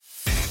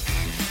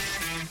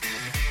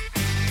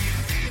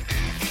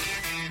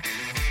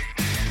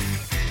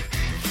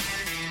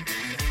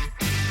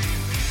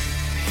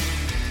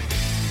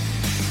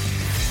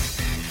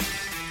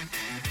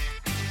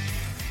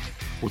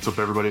What's up,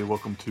 everybody?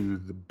 Welcome to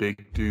the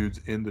Big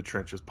Dudes in the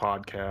Trenches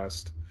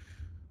podcast.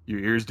 Your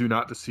ears do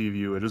not deceive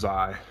you. It is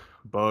I,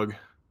 Bug.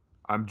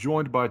 I'm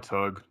joined by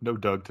Tug. No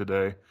Doug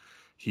today.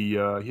 He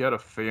had a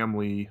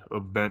family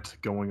event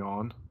going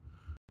on,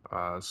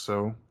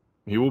 so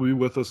he will be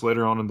with us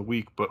later on in the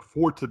week. But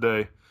for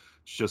today,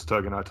 it's just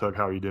Tug and I. Tug,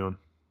 how are you doing?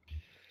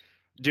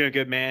 Doing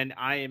good, man.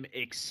 I am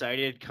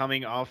excited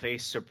coming off a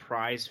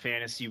surprise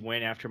fantasy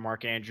win after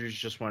Mark Andrews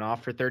just went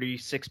off for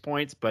 36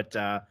 points. But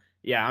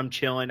yeah, I'm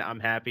chilling. I'm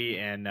happy,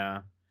 and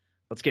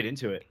let's get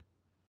into it.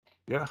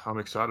 Yeah, I'm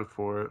excited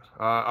for it.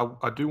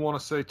 I do want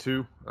to say,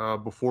 too,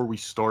 before we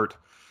start,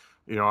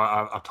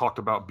 I talked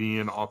about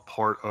being a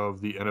part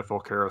of the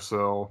NFL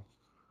carousel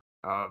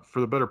for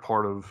the better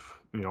part of,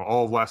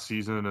 all of last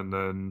season and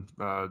then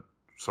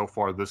so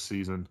far this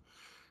season.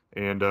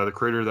 And the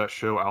creator of that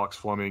show, Alex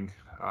Fleming,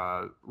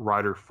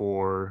 writer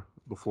for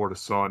the Florida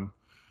Sun,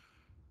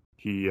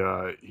 he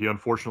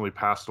unfortunately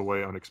passed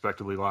away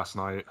unexpectedly last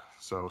night.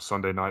 So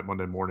Sunday night,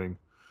 Monday morning,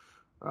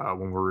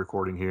 when we're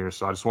recording here.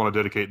 So I just want to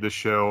dedicate this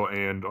show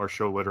and our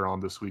show later on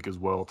this week as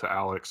well to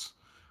Alex.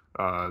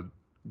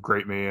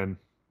 Great man.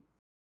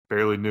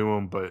 Barely knew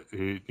him, but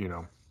he,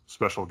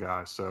 special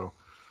guy. So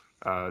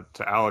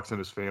to Alex and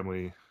his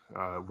family,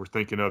 we're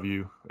thinking of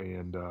you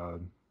and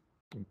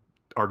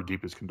our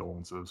deepest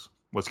condolences.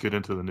 Let's get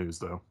into the news,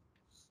 though.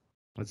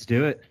 Let's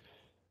do it.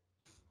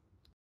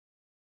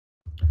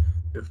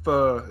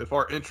 If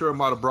our intro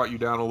might have brought you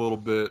down a little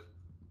bit,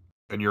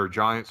 and you're a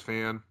Giants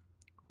fan,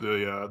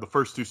 the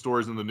first two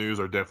stories in the news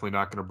are definitely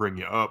not going to bring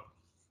you up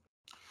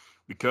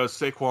because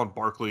Saquon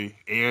Barkley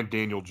and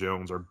Daniel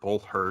Jones are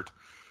both hurt.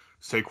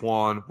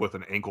 Saquon with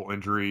an ankle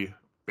injury,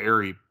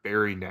 very,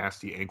 very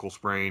nasty ankle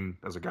sprain.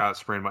 As a guy that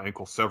sprained my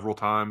ankle several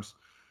times,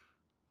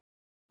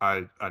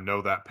 I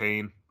know that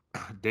pain.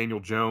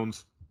 Daniel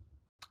Jones,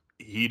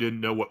 he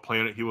didn't know what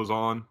planet he was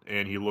on,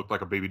 and he looked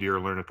like a baby deer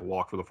learning to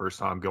walk for the first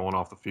time going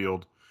off the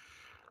field.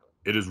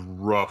 It is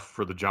rough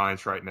for the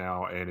Giants right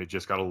now, and it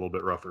just got a little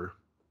bit rougher.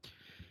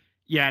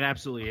 Yeah, it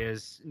absolutely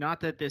is. Not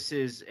that this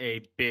is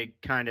a big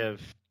kind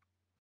of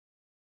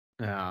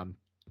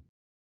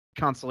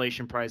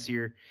consolation prize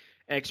here.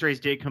 X-rays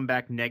did come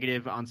back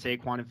negative on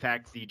Saquon. In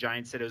fact, the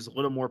Giants said it was a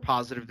little more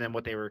positive than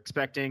what they were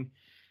expecting.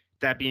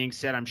 That being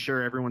said, I'm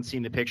sure everyone's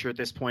seen the picture at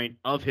this point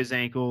of his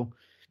ankle.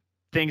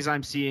 Things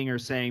I'm seeing are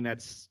saying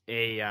that's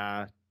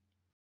a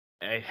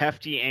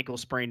hefty ankle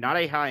sprain, not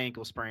a high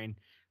ankle sprain.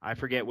 I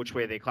forget which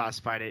way they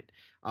classified it.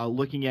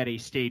 Looking at a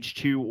stage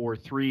 2 or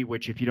 3,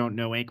 which if you don't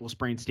know ankle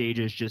sprain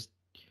stages, just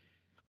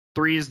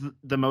 3 is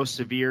the most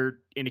severe,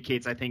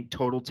 indicates, I think,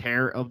 total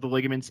tear of the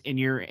ligaments in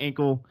your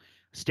ankle.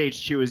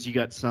 Stage 2 is you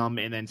got some,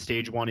 and then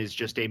stage 1 is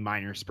just a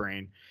minor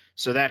sprain.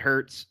 So that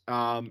hurts.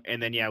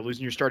 And then, yeah,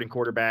 losing your starting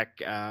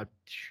quarterback,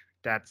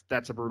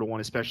 that's a brutal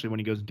one, especially when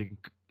he goes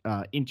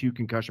into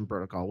concussion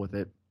protocol with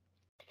it.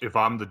 If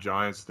I'm the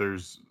Giants,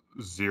 there's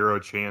zero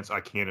chance I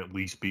can't at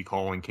least be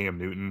calling Cam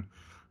Newton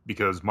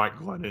because Mike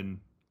Glennon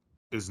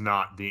is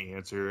not the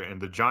answer.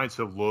 And the Giants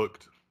have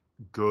looked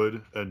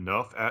good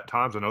enough at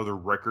times. I know their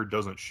record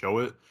doesn't show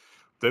it.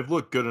 They've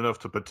looked good enough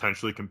to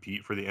potentially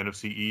compete for the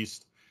NFC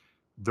East.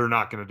 They're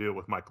not going to do it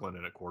with Mike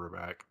Glennon at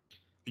quarterback.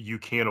 You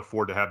can't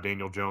afford to have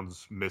Daniel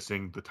Jones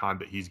missing the time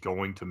that he's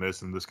going to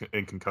miss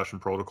in concussion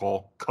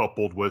protocol,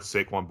 coupled with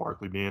Saquon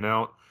Barkley being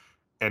out,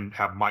 and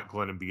have Mike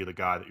Glennon be the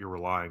guy that you're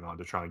relying on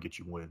to try and get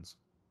you wins.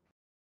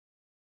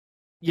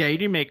 Yeah, you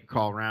need to make a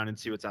call around and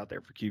see what's out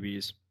there for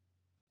QBs.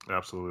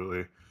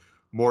 Absolutely.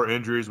 More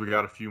injuries. We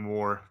got a few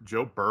more.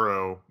 Joe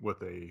Burrow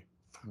with a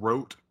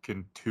throat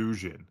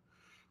contusion.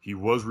 He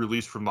was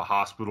released from the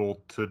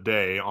hospital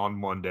today on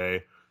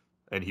Monday,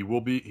 and he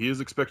is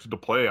expected to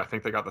play. I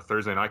think they got the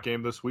Thursday night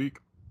game this week.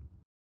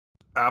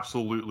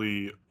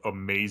 Absolutely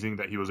amazing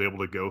that he was able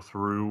to go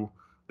through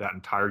that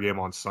entire game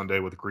on Sunday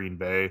with Green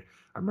Bay.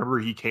 I remember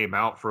he came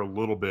out for a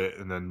little bit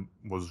and then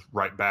was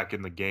right back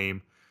in the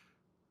game.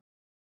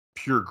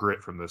 Pure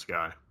grit from this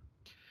guy.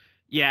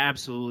 Yeah,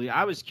 absolutely.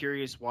 I was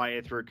curious why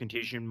a throat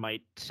contusion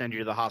might send you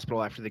to the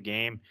hospital after the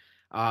game.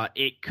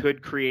 It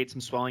could create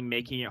some swelling,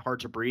 making it hard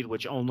to breathe,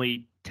 which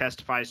only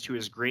testifies to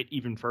his grit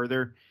even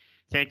further.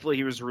 Thankfully,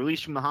 he was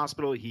released from the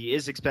hospital. He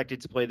is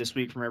expected to play this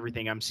week from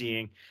everything I'm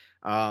seeing.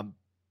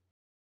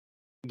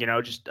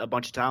 Just a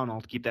bunch of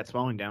Tylenol to keep that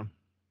swelling down.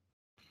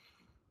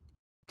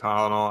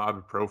 Tylenol,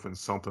 ibuprofen,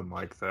 something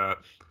like that.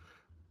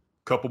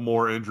 Couple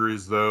more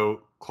injuries,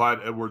 though. Clyde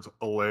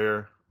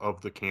Edwards-Helaire of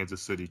the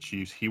Kansas City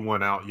Chiefs. He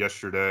went out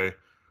yesterday,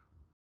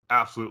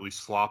 absolutely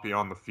sloppy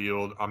on the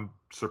field. I'm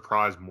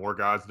surprised more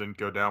guys didn't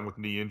go down with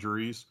knee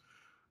injuries.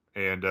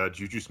 And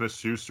Juju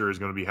Smith-Schuster is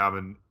going to be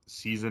having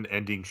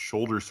season-ending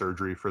shoulder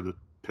surgery for the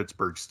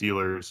Pittsburgh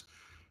Steelers.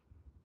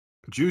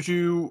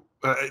 Juju,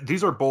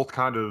 these are both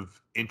kind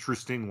of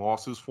interesting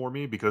losses for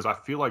me because I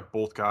feel like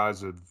both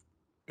guys have,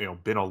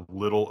 been a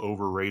little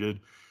overrated.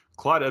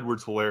 Clyde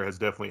Edwards-Helaire has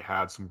definitely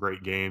had some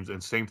great games,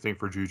 and same thing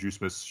for Juju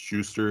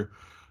Smith-Schuster.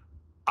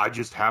 I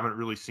just haven't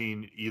really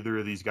seen either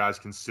of these guys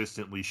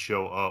consistently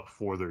show up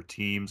for their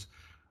teams.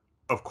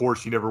 of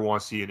course, you never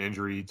want to see an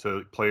injury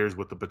to players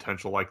with the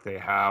potential like they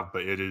have,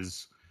 but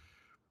it's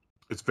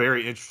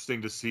very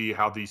interesting to see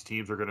how these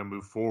teams are going to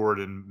move forward,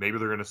 and maybe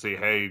they're going to say,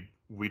 hey,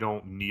 we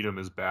don't need him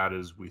as bad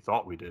as we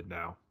thought we did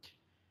now.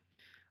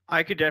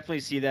 I could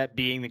definitely see that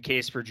being the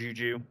case for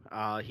Juju.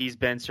 He's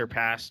been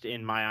surpassed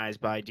in my eyes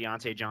by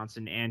Deontay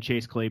Johnson and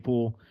Chase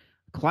Claypool.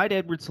 Clyde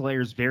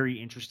Edwards-Helaire is very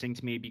interesting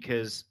to me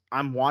because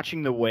I'm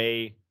watching the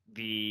way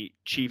the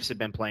Chiefs have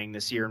been playing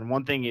this year, and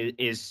one thing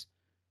is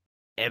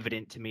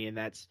evident to me, and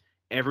that's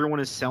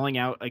everyone is selling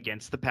out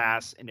against the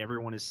pass, and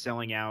everyone is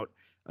selling out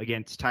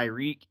against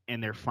Tyreek,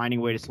 and they're finding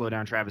a way to slow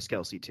down Travis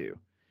Kelce too,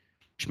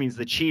 which means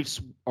the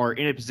Chiefs are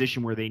in a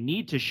position where they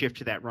need to shift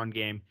to that run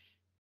game.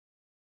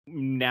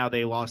 Now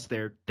they lost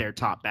their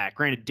top back.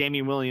 Granted,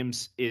 Damian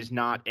Williams is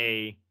not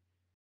a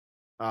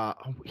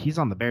he's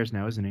on the Bears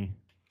now, isn't he?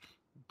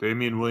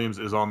 Damian Williams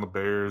is on the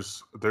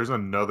Bears. There's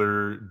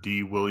another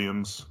D.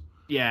 Williams.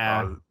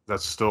 Yeah.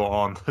 That's still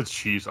on the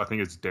Chiefs. I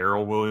think it's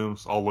Darrell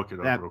Williams. I'll look it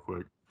up real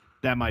quick.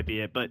 That might be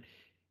it. But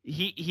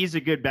he's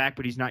a good back,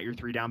 but he's not your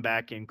 3-down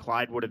back. And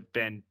Clyde would have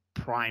been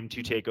primed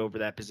to take over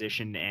that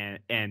position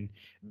and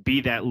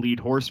be that lead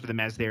horse for them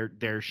as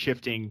they're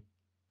shifting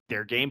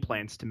their game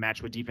plans to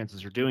match what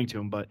defenses are doing to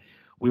him. But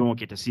we won't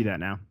get to see that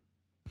now.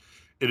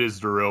 It is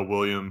Darrell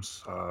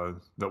Williams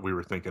that we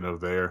were thinking of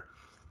there.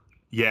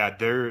 Yeah,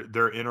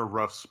 they're in a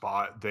rough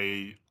spot.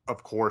 They,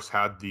 of course,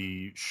 had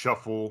the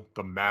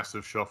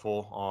massive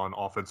shuffle on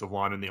offensive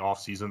line in the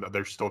offseason that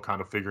they're still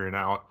kind of figuring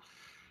out.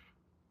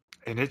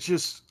 And it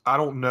just, I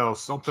don't know,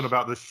 something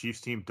about this Chiefs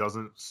team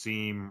doesn't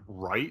seem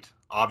right.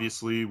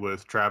 Obviously,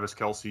 with Travis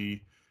Kelce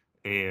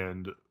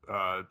and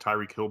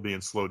Tyreek Hill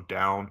being slowed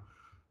down,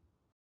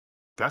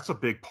 that's a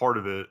big part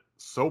of it.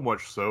 So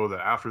much so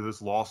that after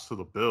this loss to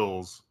the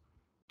Bills,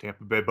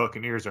 Tampa Bay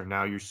Buccaneers are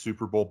now your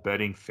Super Bowl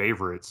betting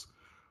favorites.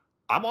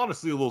 I'm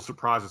honestly a little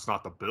surprised it's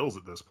not the Bills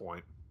at this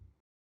point.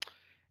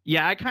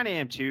 Yeah, I kind of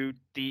am too.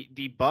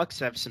 The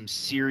Bucs have some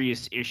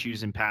serious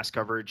issues in pass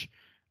coverage.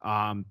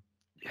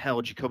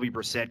 Hell, Jacoby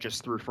Brissett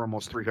just threw for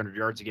almost 300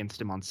 yards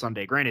against him on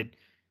Sunday. Granted,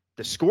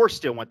 the score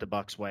still went the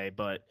Bucs' way,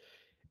 but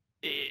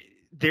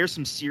there's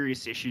some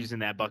serious issues in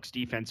that Bucs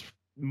defense,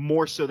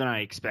 more so than I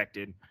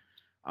expected.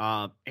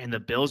 And the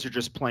Bills are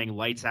just playing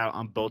lights out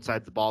on both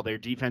sides of the ball. Their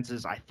defense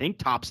is, I think,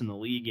 tops in the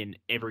league in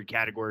every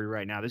category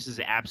right now. This is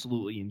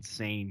absolutely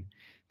insane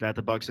that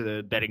the Bucs are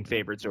the betting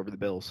favorites over the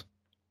Bills.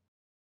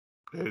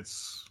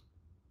 It's,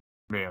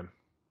 man.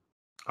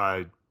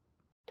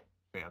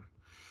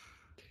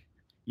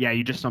 Yeah,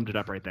 you just summed it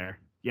up right there.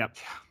 Yep.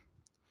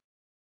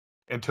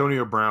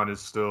 Antonio Brown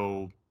is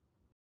still,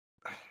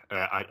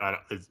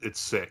 it's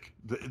sick.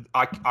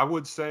 I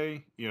would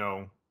say,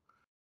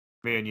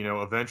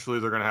 eventually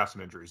they're going to have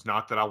some injuries.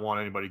 Not that I want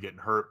anybody getting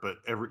hurt, but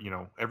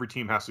every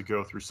team has to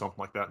go through something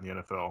like that in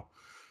the NFL.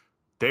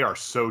 They are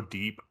so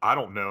deep. I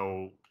don't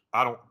know.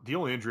 The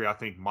only injury I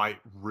think might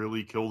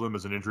really kill them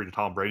is an injury to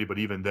Tom Brady, but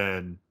even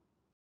then,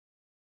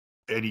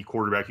 any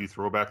quarterback you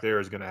throw back there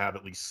is going to have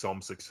at least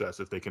some success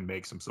if they can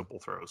make some simple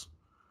throws.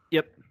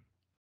 Yep.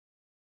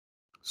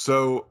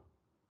 So,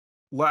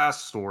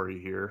 last story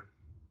here.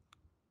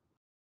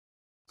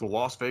 The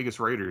Las Vegas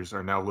Raiders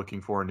are now looking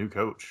for a new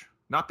coach.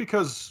 Not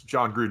because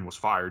John Gruden was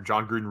fired.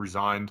 John Gruden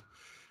resigned.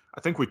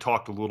 I think we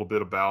talked a little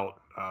bit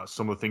about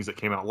some of the things that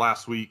came out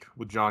last week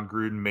with John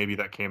Gruden. Maybe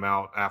that came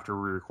out after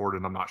we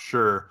recorded. I'm not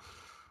sure.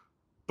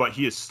 But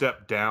he has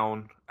stepped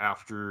down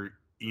after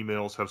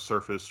emails have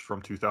surfaced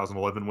from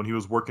 2011 when he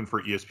was working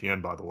for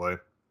ESPN, by the way.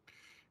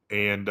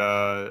 And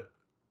the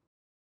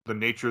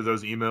nature of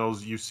those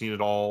emails, you've seen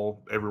it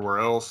all everywhere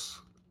else.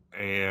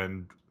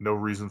 And no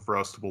reason for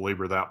us to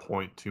belabor that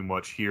point too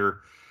much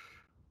here.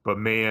 But,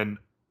 man,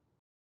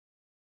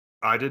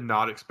 I did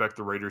not expect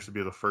the Raiders to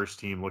be the first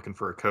team looking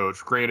for a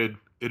coach. Granted,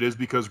 it is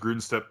because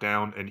Gruden stepped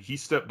down, and he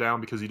stepped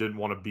down because he didn't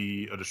want to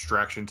be a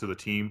distraction to the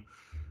team.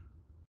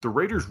 The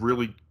Raiders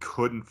really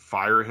couldn't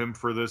fire him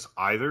for this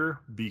either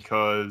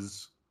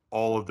because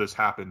all of this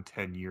happened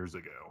 10 years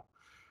ago.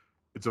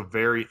 It's a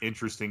very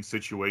interesting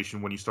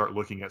situation when you start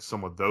looking at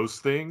some of those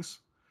things.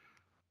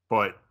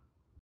 But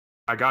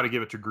I got to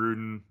give it to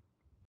Gruden.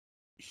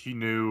 He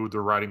knew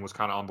the writing was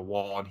kind of on the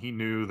wall, and he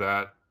knew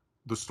that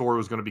the story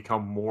was going to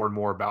become more and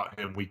more about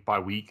him week by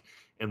week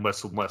and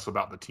less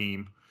about the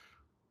team.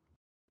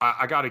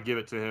 I got to give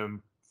it to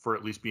him for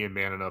at least being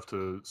man enough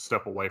to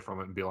step away from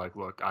it and be like,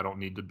 look, I don't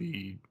need to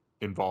be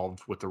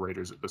involved with the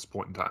Raiders at this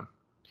point in time.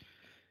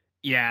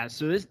 Yeah,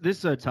 so this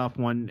is a tough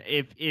one.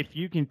 If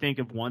you can think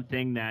of one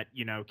thing that,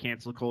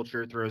 cancel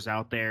culture throws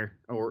out there,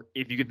 or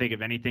if you can think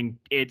of anything,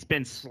 it's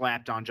been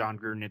slapped on John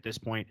Gruden at this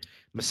point.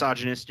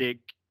 Misogynistic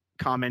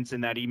comments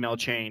in that email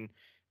chain,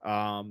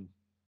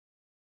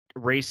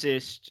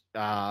 racist,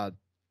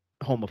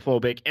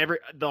 homophobic,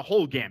 the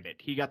whole gambit.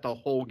 He got the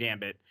whole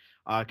gambit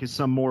because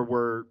some more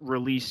were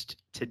released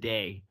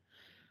today.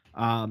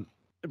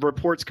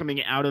 Reports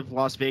coming out of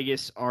Las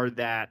Vegas are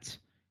that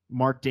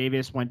Mark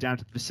Davis went down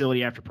to the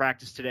facility after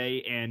practice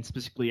today and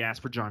specifically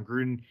asked for John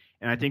Gruden.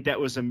 And I think that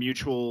was a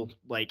mutual,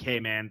 like, hey,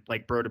 man,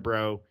 like, bro to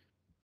bro,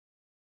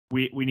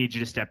 we need you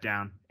to step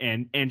down.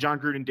 And John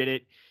Gruden did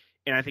it.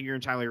 And I think you're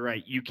entirely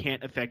right. You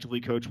can't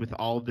effectively coach with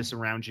all of this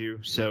around you.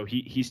 So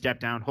he stepped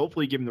down,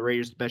 hopefully giving the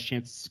Raiders the best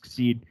chance to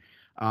succeed.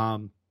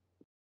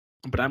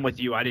 But I'm with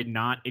you. I did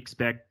not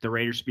expect the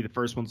Raiders to be the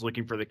first ones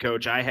looking for the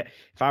coach.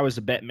 If I was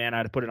a bet man,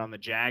 I'd have put it on the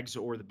Jags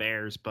or the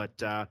Bears.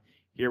 But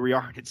here we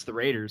are, and it's the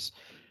Raiders.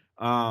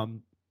 Oh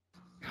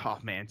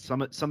man,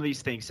 some of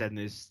these things said in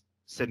these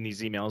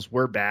emails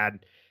were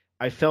bad.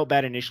 I felt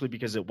bad initially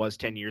because it was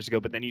 10 years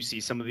ago, but then you see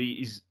some of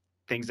these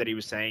things that he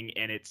was saying,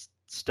 and it's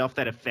stuff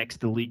that affects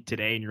the league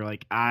today, and you're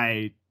like,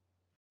 I'm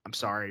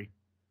sorry.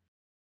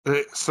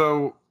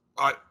 So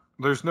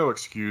there's no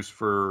excuse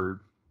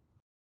for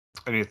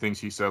any of the things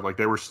he said. Like,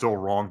 they were still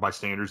wrong by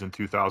standards in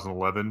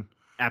 2011.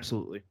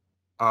 Absolutely.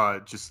 I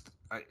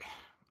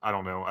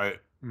don't know.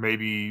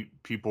 Maybe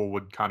people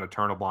would kind of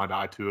turn a blind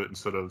eye to it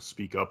instead of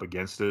speak up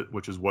against it,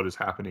 which is what is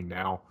happening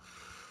now.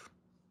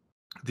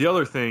 The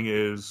other thing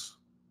is,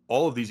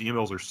 all of these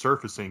emails are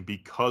surfacing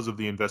because of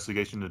the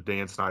investigation into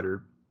Dan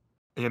Snyder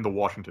and the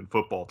Washington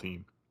football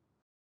team.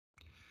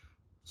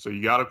 So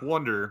you got to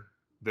wonder,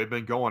 they've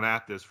been going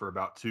at this for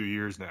about 2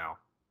 years now.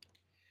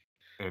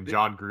 And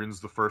John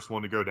Gruden's the first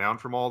one to go down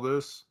from all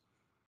this.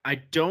 I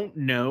don't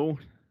know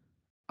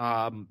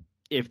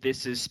if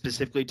this is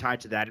specifically tied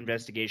to that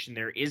investigation.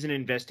 There is an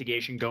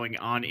investigation going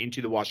on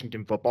into the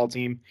Washington football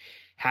team,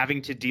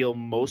 having to deal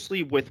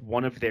mostly with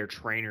one of their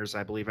trainers,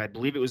 I believe. I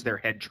believe it was their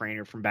head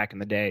trainer from back in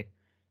the day.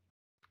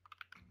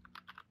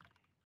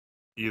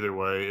 Either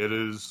way, it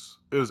is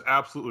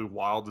absolutely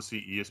wild to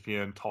see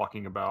ESPN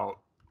talking about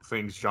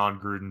things John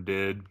Gruden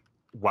did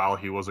while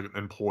he was an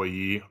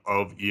employee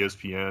of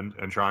ESPN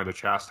and trying to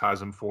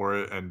chastise him for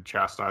it and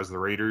chastise the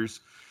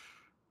Raiders,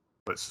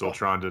 but still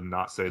trying to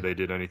not say they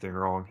did anything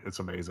wrong. It's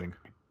amazing.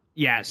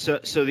 Yeah, so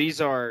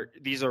these are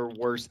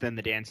worse than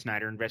the Dan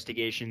Snyder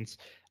investigations.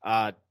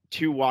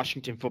 2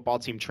 Washington football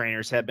team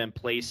trainers have been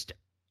placed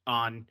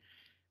on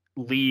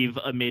leave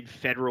amid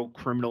federal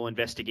criminal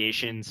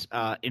investigations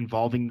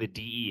involving the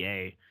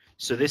DEA.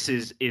 So this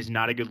is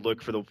not a good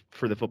look for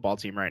the football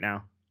team right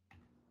now.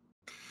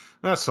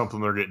 That's something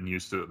they're getting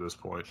used to at this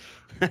point.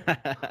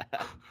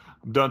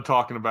 I'm done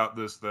talking about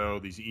this, though.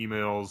 These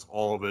emails,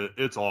 all of it,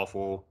 it's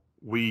awful.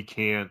 I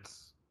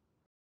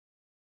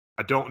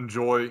don't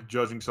enjoy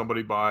judging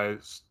somebody by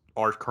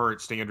our current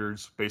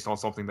standards based on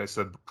something they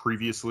said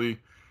previously.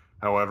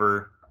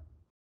 However,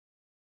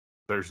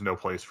 there's no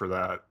place for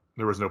that.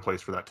 There was no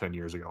place for that 10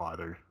 years ago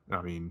either.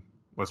 I mean,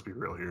 let's be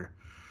real here.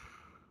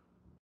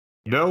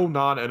 No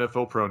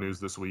non-NFL pro news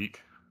this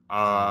week.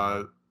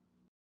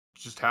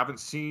 Just haven't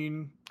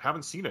seen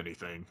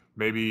anything.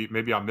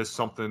 Maybe I missed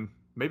something.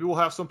 Maybe we'll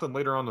have something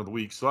later on in the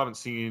week. Still haven't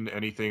seen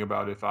anything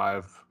about if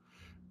I've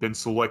been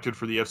selected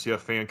for the FCF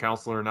fan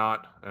council or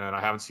not, and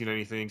I haven't seen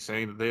anything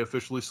saying that they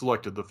officially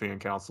selected the fan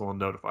council and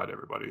notified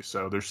everybody.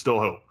 So there's still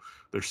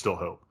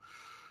hope.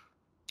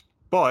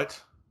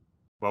 But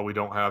while we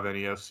don't have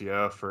any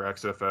FCF or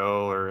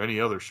XFL or any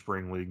other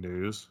spring league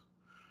news,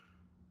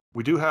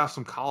 we do have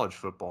some college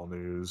football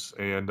news.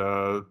 And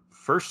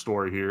first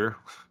story here,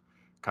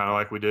 kind of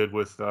like we did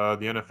with the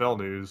NFL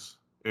news,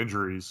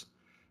 injuries.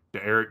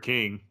 D'Eriq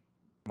King,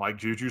 Mike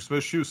Juju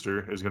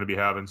Smith-Schuster, is going to be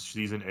having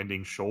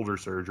season-ending shoulder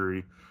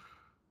surgery.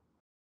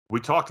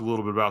 We talked a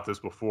little bit about this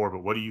before,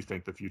 but what do you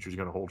think the future is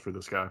going to hold for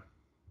this guy?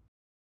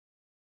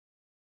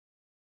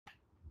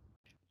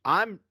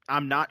 I'm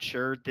not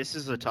sure. This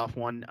is a tough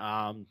one.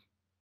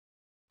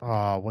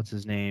 What's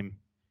his name?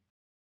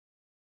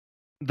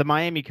 The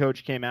Miami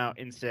coach came out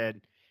and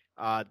said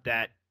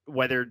that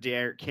whether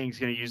D'Eriq King's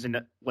going to use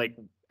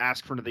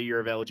ask for another year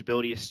of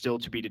eligibility is still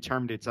to be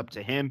determined. It's up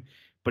to him,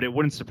 but it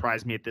wouldn't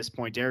surprise me at this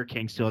point. D'Eriq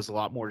King still has a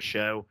lot more to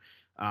show.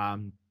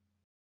 Man,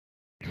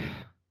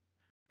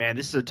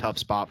 this is a tough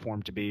spot for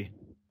him to be.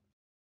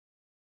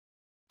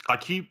 I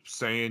keep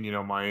saying,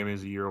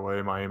 Miami's a year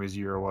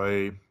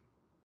away.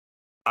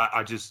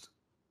 I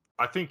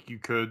think you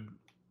could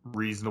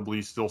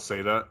reasonably still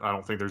say that. I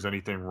don't think there's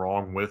anything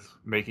wrong with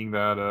making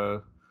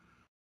that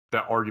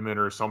argument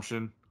or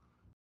assumption.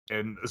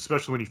 And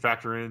especially when you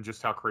factor in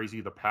just how crazy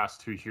the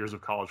past 2 years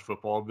of college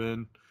football have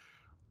been,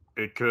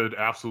 it could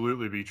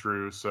absolutely be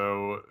true.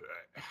 So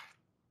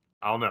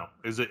I don't know.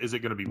 Is it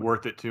going to be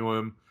worth it to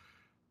him?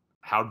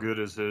 How good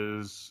is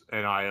his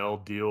NIL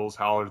deals?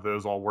 How are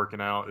those all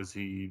working out? Is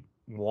he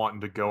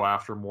wanting to go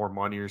after more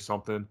money or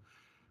something?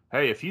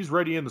 Hey, if he's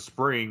ready in the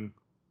spring,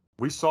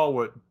 we saw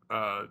what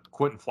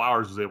Quentin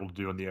Flowers was able to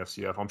do in the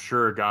FCF. I'm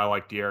sure a guy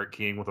like D'Eriq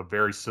King with a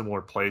very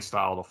similar play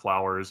style to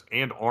Flowers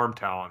and arm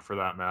talent for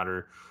that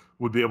matter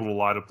would be able to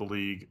light up the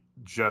league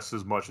just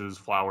as much as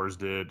Flowers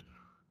did.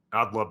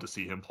 I'd love to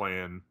see him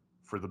playing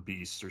for the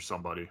Beast or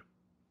somebody.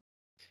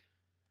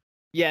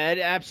 Yeah,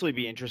 it'd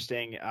absolutely be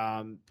interesting.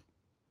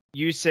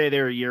 You say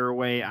they're a year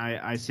away.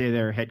 I say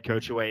they're a head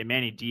coach away.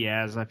 Manny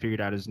Diaz, I figured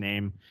out his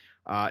name,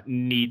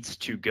 needs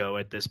to go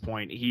at this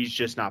point. He's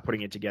just not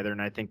putting it together,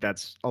 and I think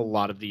that's a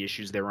lot of the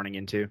issues they're running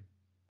into.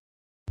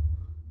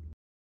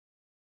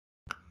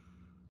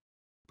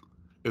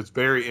 It's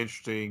very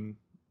interesting,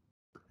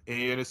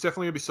 and it's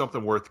definitely going to be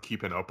something worth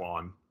keeping up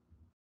on.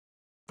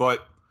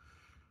 But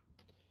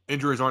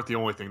injuries aren't the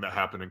only thing that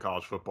happened in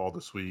college football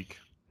this week.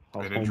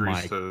 And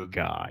injuries to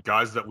God.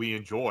 guys that we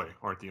enjoy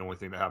aren't the only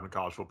thing that happened in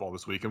college football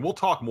this week. And we'll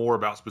talk more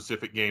about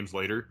specific games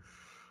later.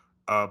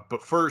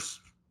 But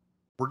first,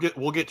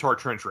 we'll get to our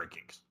trench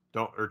rankings.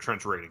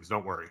 Trench ratings.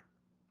 Don't worry.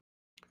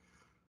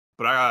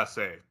 But I gotta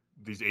say,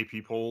 these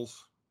AP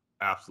polls,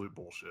 absolute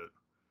bullshit.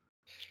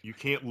 You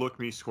can't look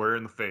me square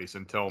in the face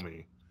and tell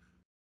me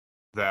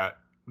that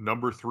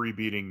number 3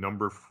 beating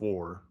number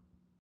 4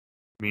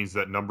 means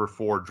that number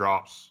 4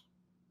 drops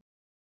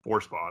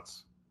 4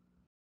 spots,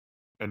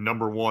 and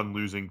number 1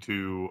 losing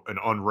to an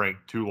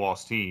unranked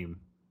 2-loss team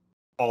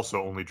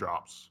also only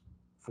drops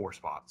 4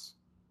 spots.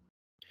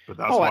 But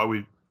that's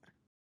why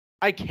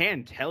I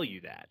can tell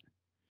you that.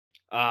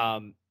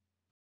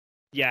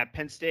 Yeah,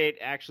 Penn State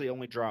actually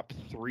only dropped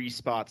 3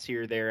 spots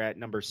here. They're at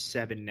number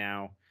 7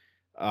 now.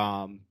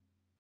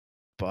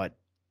 But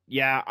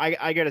yeah,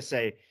 I gotta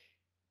say,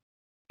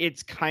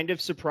 it's kind of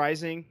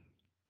surprising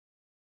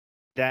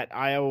that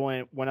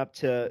Iowa went up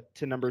to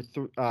number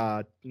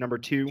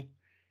 2,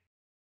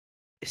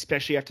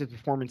 especially after the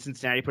performance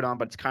Cincinnati put on.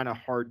 But it's kind of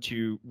hard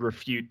to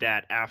refute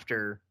that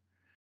after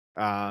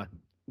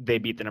they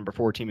beat the number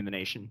 4 team in the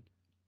nation.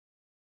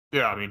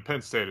 Yeah, I mean,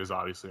 Penn State is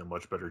obviously a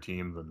much better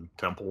team than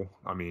Temple.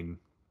 I mean,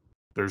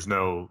 there's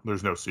no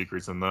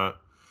secrets in that.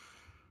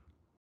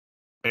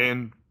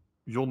 And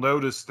you'll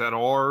notice that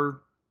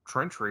our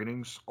trench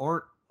ratings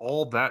aren't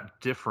all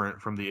that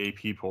different from the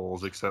AP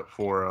polls, except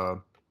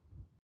for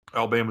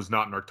Alabama's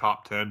not in our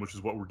top 10, which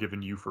is what we're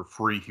giving you for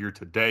free here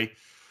today.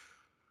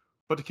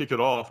 But to kick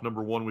it off,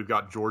 number 1, we've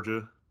got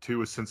Georgia.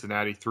 2 is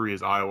Cincinnati. 3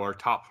 is Iowa. Our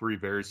top 3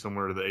 very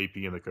similar to the AP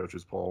and the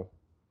coaches poll.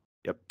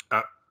 Yep.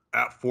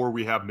 At 4,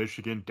 we have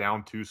Michigan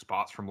down 2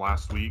 spots from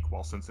last week,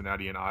 while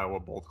Cincinnati and Iowa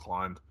both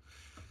climbed.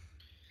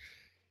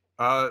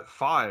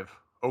 5,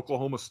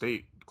 Oklahoma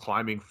State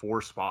climbing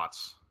 4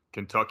 spots.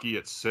 Kentucky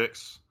at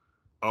 6,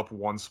 up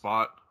 1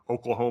 spot.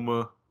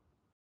 Oklahoma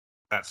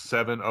at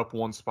 7, up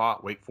 1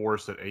 spot. Wake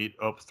Forest at 8,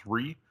 up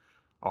 3.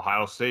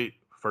 Ohio State,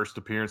 first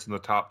appearance in the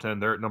top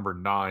 10. They're at number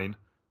 9,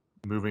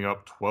 moving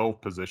up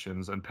 12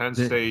 positions. And Penn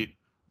State,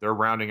 they're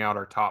rounding out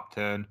our top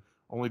 10,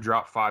 only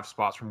dropped 5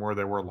 spots from where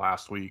they were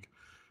last week.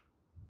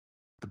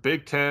 The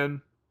Big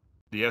Ten,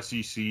 the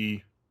SEC,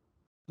 the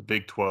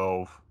Big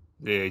 12,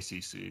 the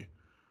ACC.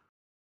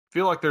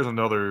 Feel like there's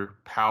another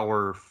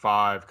Power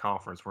 5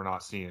 conference we're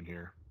not seeing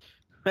here.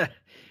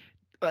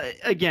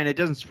 Again, it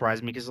doesn't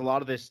surprise me because a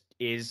lot of this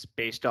is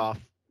based off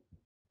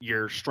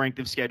your strength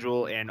of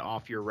schedule and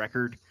off your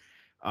record.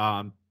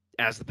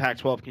 As the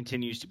Pac-12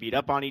 continues to beat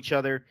up on each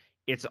other,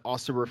 it's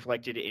also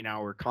reflected in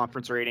our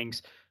conference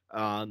ratings.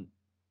 Man,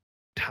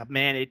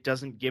 it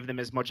doesn't give them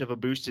as much of a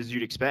boost as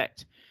you'd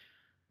expect.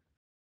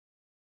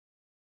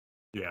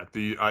 Yeah,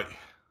 I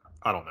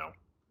don't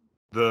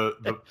know.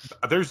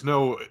 There's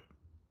no,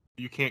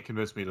 you can't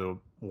convince me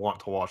to want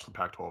to watch the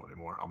Pac-12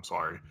 anymore. I'm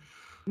sorry.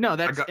 No,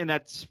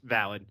 that's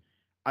valid.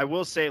 I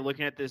will say,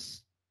 looking at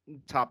this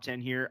top 10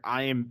 here,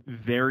 I am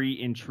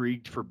very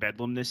intrigued for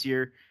Bedlam this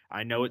year.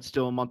 I know it's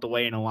still a month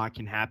away and a lot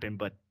can happen,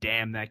 but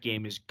damn, that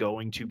game is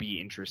going to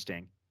be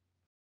interesting.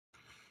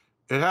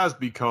 It has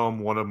become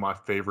one of my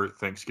favorite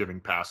Thanksgiving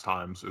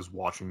pastimes is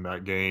watching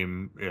that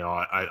game. You know,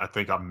 I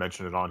think I've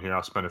mentioned it on here.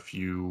 I've spent a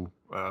few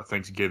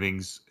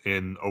Thanksgivings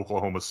in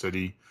Oklahoma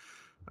City,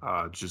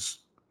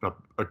 just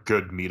a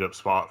good meetup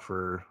spot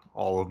for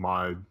all of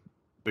my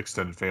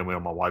extended family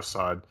on my wife's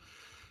side.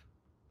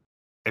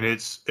 And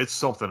it's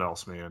something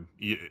else, man.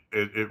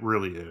 It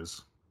really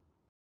is.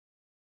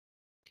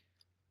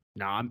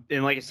 No,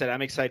 and like I said,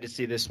 I'm excited to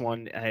see this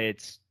one.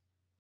 It's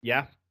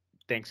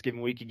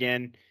Thanksgiving week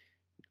again.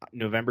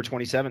 November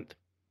 27th.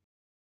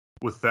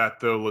 With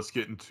that, though, let's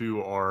get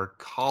into our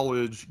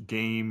college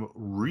game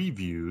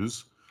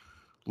reviews.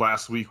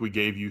 Last week, we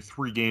gave you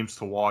 3 games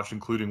to watch,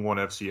 including one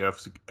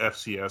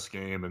FCS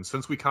game. And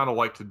since we kind of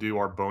like to do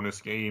our bonus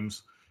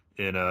games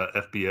in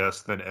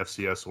FBS, then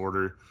FCS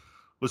order,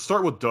 let's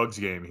start with Doug's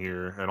game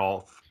here, and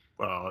I'll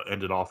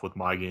end it off with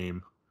my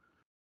game.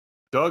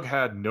 Doug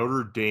had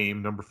Notre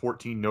Dame, number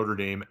 14 Notre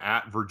Dame,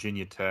 at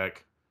Virginia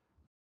Tech.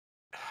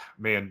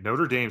 Man,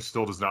 Notre Dame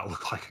still does not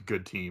look like a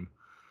good team.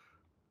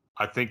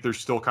 I think they're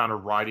still kind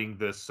of riding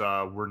this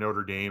we're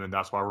Notre Dame and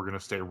that's why we're going to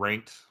stay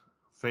ranked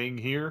thing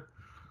here.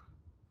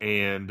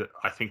 And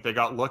I think they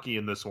got lucky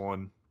in this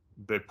one.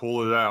 They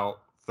pulled it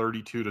out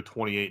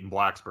 32-28 in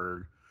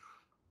Blacksburg.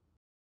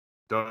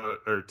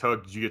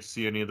 Tug, did you get to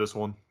see any of this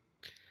one?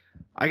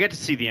 I got to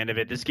see the end of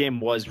it. This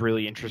game was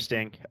really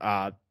interesting,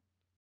 but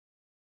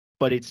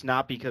it's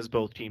not because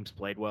both teams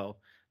played well.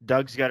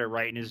 Doug's got it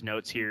right in his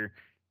notes here.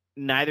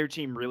 Neither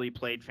team really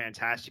played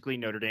fantastically.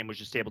 Notre Dame was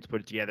just able to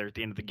put it together at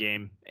the end of the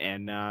game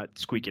and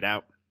squeak it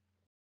out.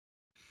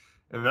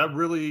 And that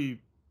really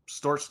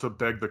starts to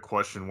beg the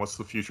question, what's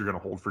the future going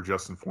to hold for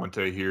Justin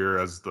Fuente here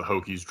as the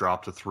Hokies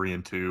drop to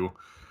 3-2?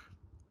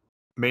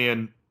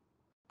 Man,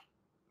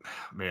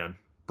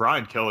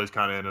 Brian Kelly's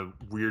kind of in a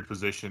weird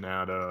position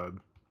at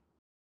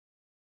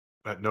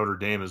Notre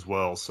Dame as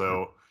well.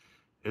 So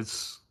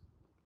it's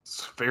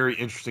It's a very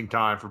interesting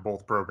time for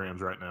both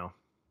programs right now.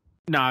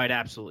 No, it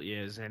absolutely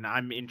is, and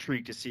I'm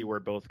intrigued to see where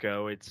both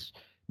go. It's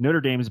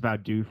Notre Dame is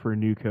about due for a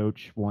new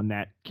coach, one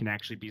that can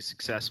actually be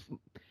successful,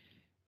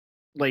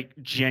 like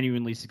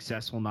genuinely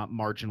successful, not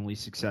marginally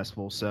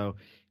successful. So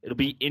it'll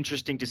be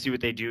interesting to see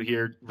what they do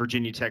here.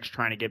 Virginia Tech's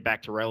trying to get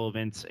back to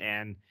relevance,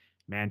 and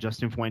man,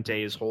 Justin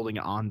Fuente is holding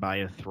on by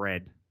a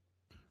thread.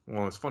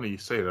 Well, it's funny you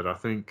say that. I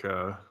think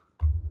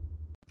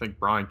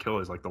Brian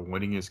Kelly is like the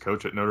winningest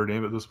coach at Notre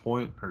Dame at this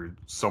point, or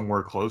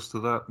somewhere close to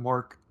that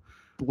mark.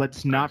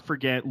 Let's not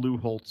forget Lou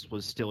Holtz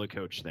was still a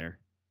coach there.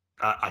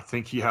 I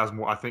think he has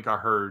more. I think I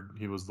heard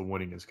he was the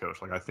winningest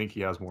coach. Like, I think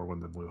he has more win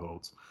than Lou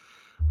Holtz.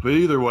 But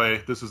either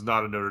way, this is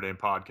not a Notre Dame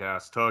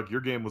podcast. Tug, your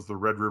game was the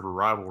Red River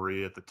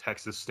rivalry at the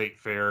Texas State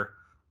Fair,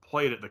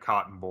 played at the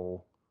Cotton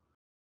Bowl.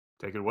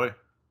 Take it away.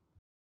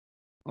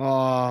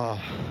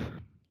 Oh,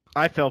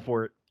 I fell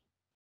for it.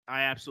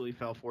 I absolutely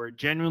fell for it.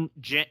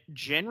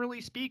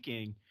 Generally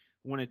speaking,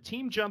 when a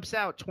team jumps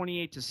out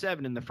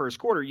 28-7 in the first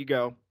quarter, you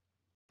go,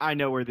 I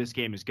know where this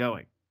game is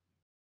going.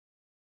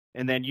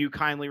 And then you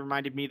kindly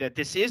reminded me that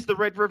this is the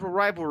Red River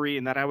rivalry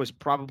and that I was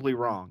probably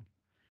wrong.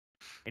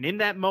 And in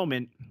that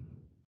moment,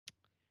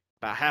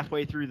 about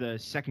halfway through the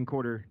second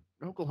quarter,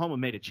 Oklahoma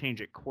made a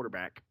change at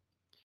quarterback.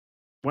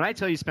 When I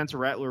tell you Spencer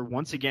Rattler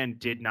once again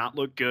did not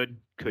look good,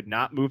 could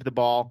not move the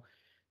ball,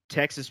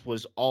 Texas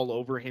was all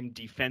over him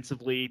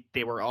defensively.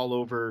 They were all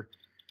over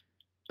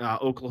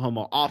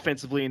Oklahoma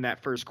offensively in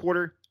that first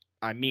quarter.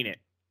 I mean it.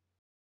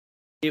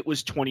 It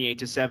was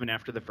 28-7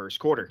 after the first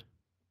quarter.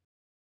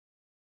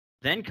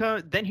 Then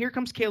here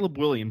comes Caleb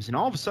Williams, and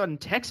all of a sudden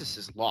Texas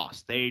is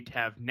lost. They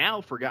have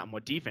now forgotten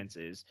what defense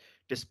is,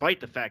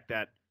 despite the fact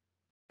that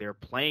they're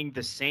playing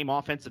the same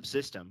offensive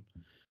system.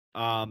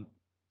 And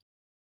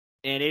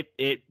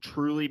it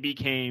truly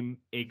became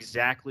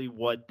exactly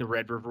what the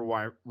Red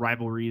River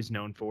rivalry is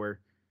known for.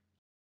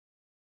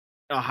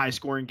 A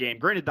high-scoring game.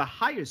 Granted, the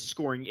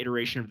highest-scoring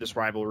iteration of this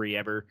rivalry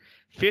ever,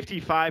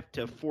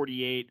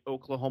 55-48.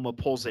 Oklahoma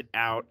pulls it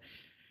out.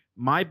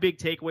 My big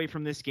takeaway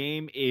from this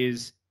game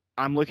is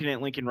I'm looking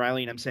at Lincoln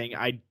Riley and I'm saying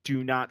I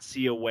do not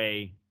see a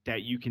way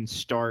that you can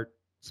start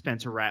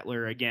Spencer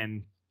Rattler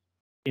again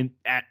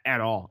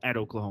at all at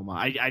Oklahoma.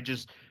 I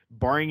just,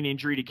 barring an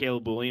injury to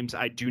Caleb Williams,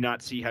 I do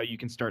not see how you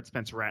can start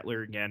Spencer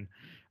Rattler again.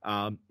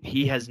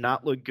 He has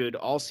not looked good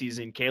all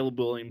season. Caleb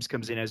Williams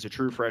comes in as a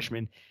true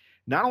freshman.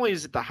 Not only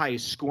is it the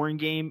highest scoring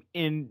game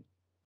in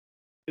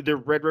the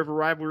Red River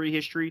rivalry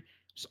history,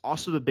 it's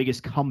also the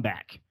biggest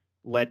comeback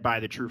led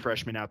by the true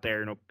freshman out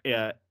there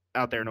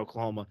in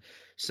Oklahoma.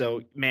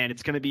 So, man,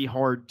 it's going to be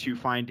hard to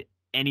find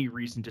any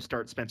reason to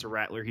start Spencer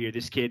Rattler here.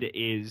 This kid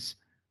is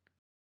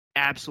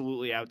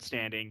absolutely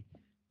outstanding.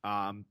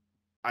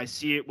 I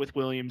see it with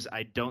Williams.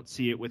 I don't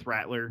see it with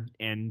Rattler.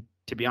 And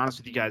to be honest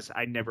with you guys,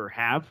 I never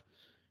have.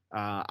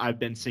 I've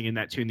been singing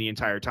that tune the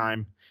entire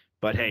time.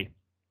 But, hey,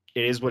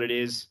 it is what it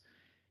is.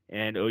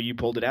 And OU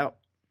pulled it out.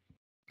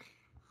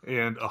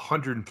 And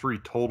 103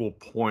 total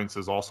points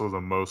is also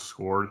the most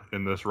scored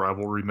in this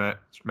rivalry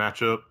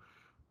matchup.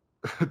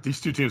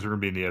 These two teams are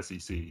going to be in the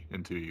SEC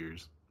in 2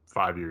 years,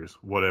 5 years,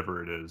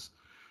 whatever it is.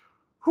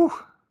 Whew,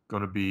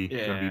 going to be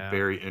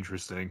very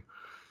interesting.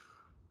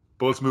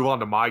 But let's move on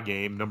to my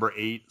game. Number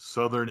 8,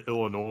 Southern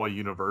Illinois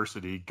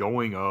University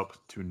going up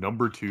to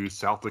number 2,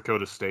 South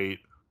Dakota State.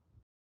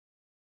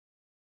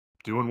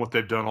 Doing what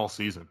they've done all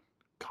season,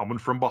 coming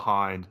from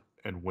behind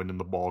and winning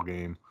the ball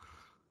game.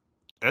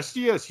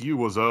 SDSU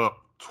was up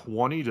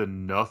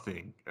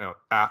 20-0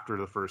 after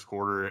the first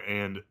quarter,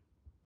 and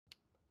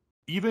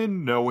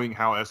even knowing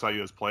how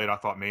SIU has played, I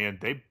thought, man,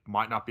 they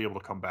might not be able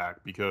to come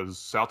back because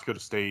South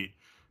Dakota State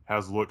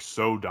has looked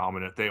so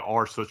dominant. They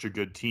are such a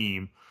good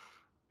team.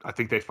 I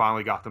think they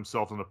finally got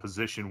themselves in a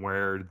position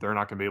where they're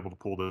not going to be able to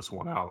pull this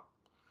one out.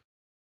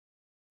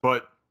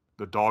 But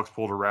the Dogs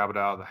pulled a rabbit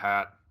out of the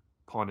hat,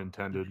 pun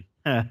intended.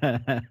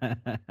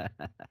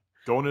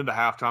 Going into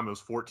halftime, it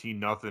was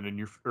 14-0, and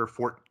you're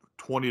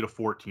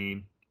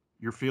 20-14.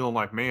 You're feeling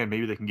like, man,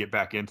 maybe they can get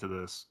back into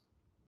this.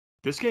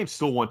 This game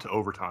still went to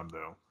overtime,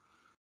 though.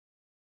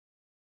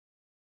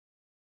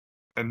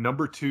 And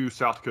number 2,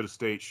 South Dakota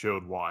State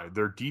showed why.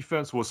 Their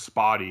defense was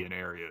spotty in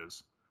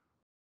areas,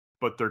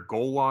 but their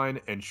goal line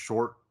and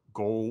short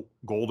goal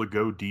to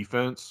go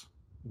defense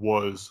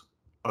was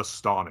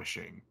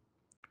astonishing.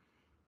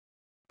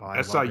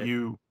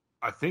 SIU,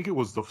 I think it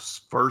was the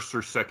first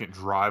or second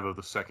drive of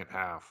the second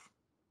half,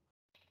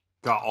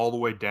 got all the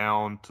way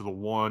down to the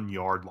 1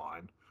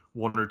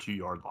 or 2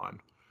 yard line.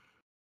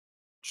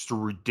 Just a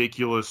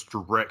ridiculous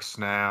direct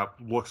snap.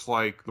 Looks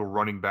like the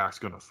running back's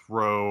going to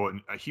throw.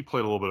 And he played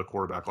a little bit of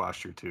quarterback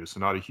last year too, so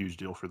not a huge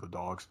deal for the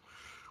Dogs.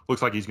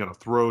 Looks like he's going to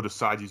throw,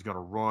 decides he's going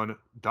to run,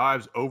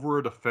 dives over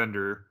a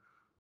defender,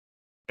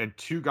 and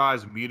 2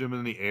 guys meet him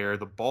in the air.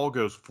 The ball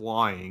goes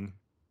flying,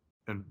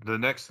 and the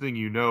next thing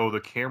you know,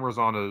 the camera's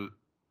on a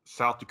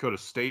South Dakota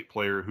State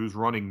player who's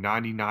running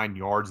 99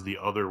 yards the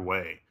other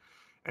way.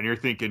 And you're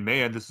thinking,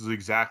 man, this is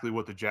exactly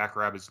what the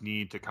Jackrabbits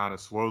need to kind of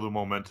slow the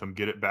momentum,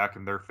 get it back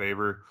in their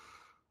favor.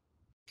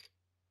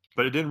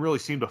 but it didn't really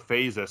seem to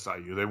phase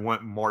SIU. They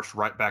went and marched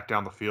right back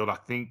down the field. I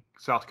think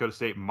South Dakota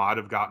State might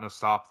have gotten a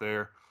stop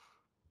there,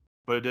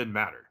 but it didn't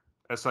matter.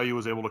 SIU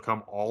was able to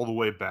come all the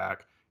way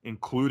back,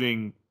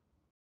 including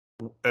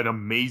an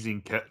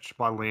amazing catch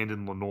by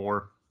Landon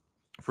Lenore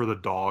for the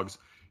Dogs.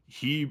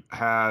 He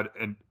had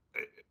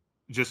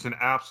just an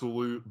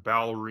absolute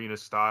ballerina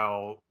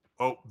style.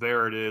 Oh,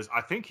 there it is. I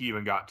think he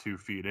even got 2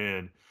 feet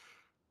in.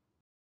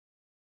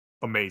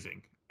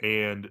 Amazing.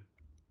 And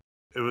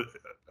it was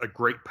a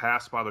great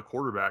pass by the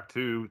quarterback,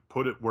 too.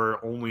 Put it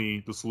where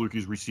only the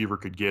Salukis receiver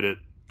could get it.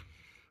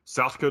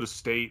 South Dakota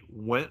State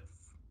went,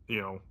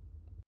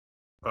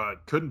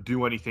 couldn't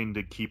do anything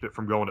to keep it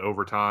from going to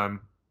overtime.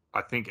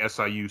 I think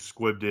SIU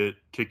squibbed it,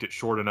 kicked it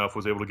short enough,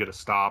 was able to get a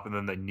stop, and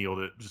then they kneeled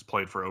it, just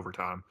played for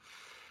overtime.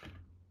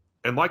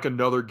 And like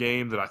another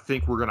game that I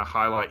think we're going to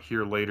highlight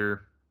here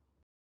later,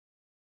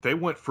 they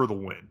went for the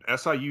win.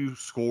 SIU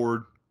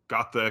scored,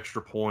 got the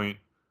extra point.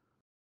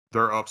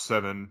 They're up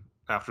 7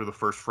 after the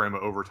first frame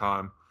of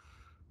overtime.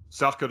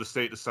 South Dakota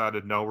State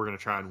decided, no, we're going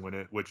to try and win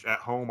it, which at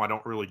home I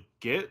don't really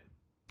get,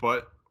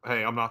 but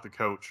hey, I'm not the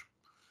coach.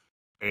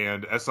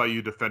 And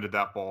SIU defended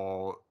that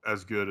ball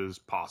as good as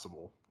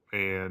possible.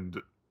 And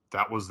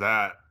that was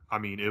that. I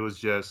mean, it was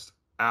just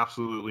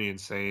absolutely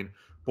insane.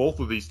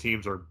 Both of these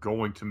teams are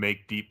going to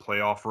make deep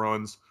playoff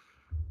runs.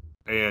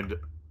 And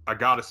I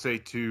got to say,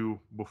 too,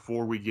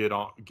 before we get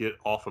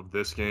off of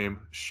this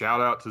game,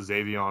 shout out to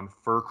Xavion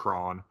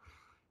Furcron,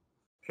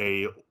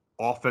 a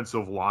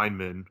offensive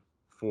lineman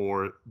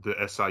for the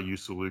SIU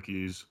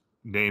Salukis,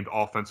 named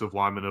Offensive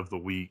Lineman of the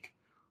Week.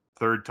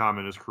 3rd time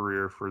in his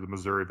career for the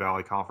Missouri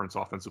Valley Conference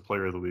Offensive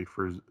Player of the Week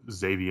for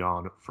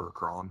Xavion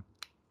Furcron.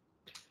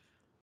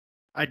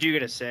 I do got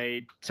to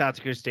say, South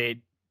Dakota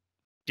State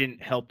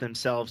didn't help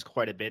themselves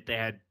quite a bit. They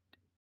had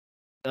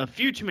a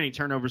few too many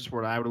turnovers for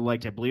what I would have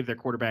liked. I believe their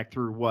quarterback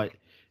threw what?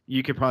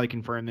 You could probably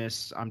confirm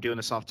this. I'm doing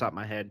this off the top of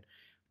my head.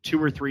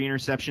 2 or 3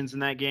 interceptions in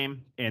that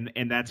game, and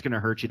that's going to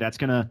hurt you. That's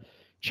going to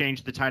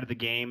change the tide of the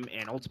game,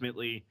 and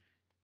ultimately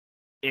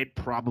it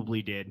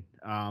probably did.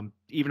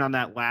 Even on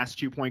that last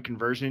 2-point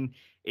conversion,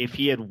 if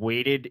he had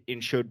waited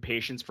and showed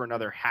patience for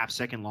another half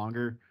second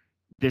longer,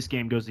 this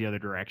game goes the other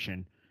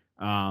direction.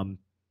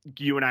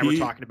 You and I were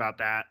talking about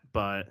that,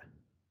 but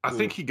I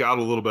think he got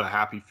a little bit of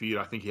happy feet.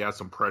 I think he had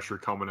some pressure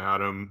coming at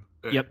him.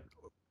 Yep.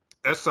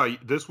 SIU,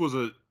 this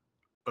was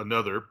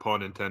another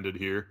pun intended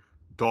here,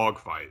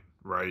 dogfight,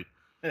 right?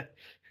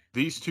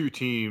 These two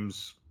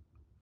teams,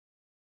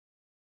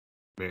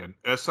 man,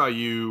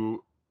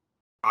 SIU,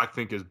 I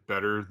think, is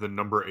better than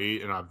number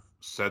 8, and I've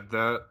said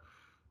that.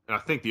 And I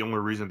think the only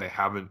reason they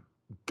haven't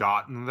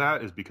gotten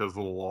that is because of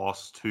the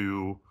loss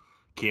to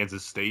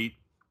Kansas State.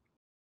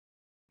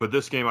 But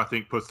this game, I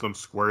think, puts them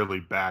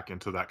squarely back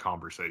into that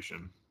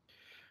conversation.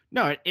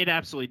 No, it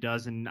absolutely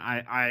does. And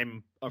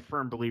I'm a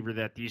firm believer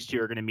that these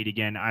two are going to meet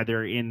again,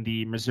 either in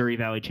the Missouri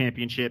Valley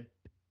Championship.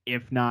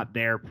 If not,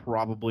 they're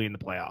probably in the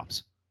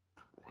playoffs.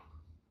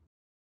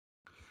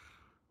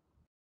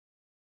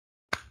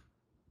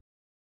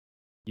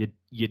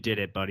 You did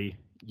it, buddy.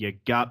 You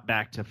got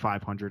back to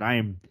 500.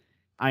 I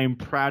am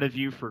proud of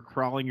you for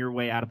crawling your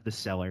way out of the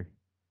cellar.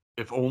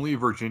 If only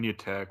Virginia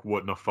Tech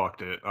wouldn't have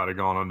fucked it, I'd have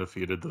gone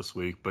undefeated this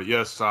week. But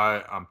yes,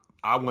 I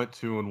went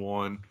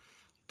 2-1.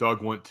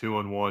 Doug went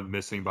 2-1,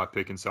 missing by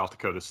picking South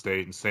Dakota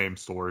State, and same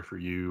story for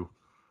you.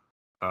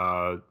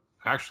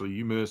 Actually,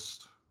 you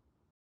missed.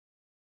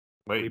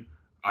 Wait,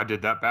 I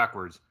did that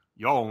backwards.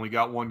 Y'all only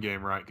got 1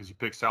 game right because you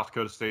picked South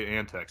Dakota State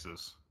and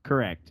Texas.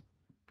 Correct.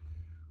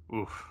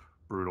 Oof,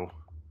 brutal.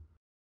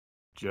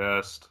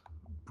 Just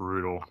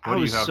brutal. What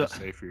do you have to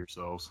say for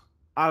yourselves?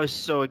 I was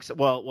so excited.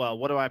 Well,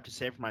 what do I have to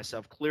say for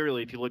myself?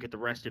 Clearly, if you look at the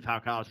rest of how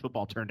college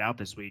football turned out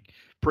this week,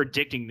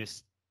 predicting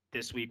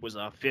this week was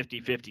a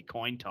 50-50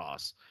 coin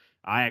toss.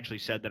 I actually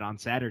said that on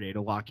Saturday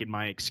to lock in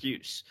my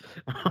excuse.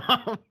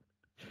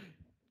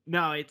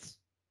 No,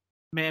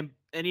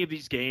 any of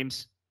these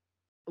games,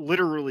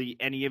 literally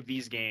any of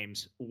these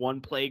games,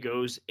 one play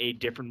goes a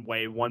different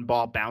way, one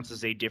ball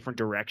bounces a different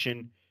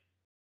direction,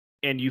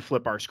 and you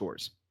flip our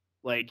scores.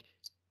 Like,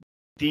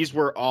 these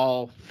were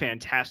all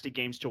fantastic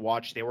games to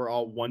watch. They were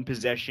all one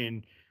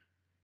possession,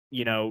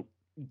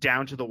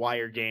 down to the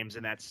wire games,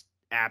 and that's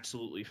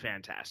absolutely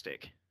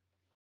fantastic.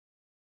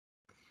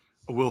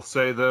 I will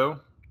say, though,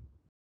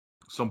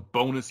 some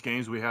bonus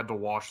games we had to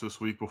watch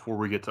this week before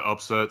we get to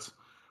upsets.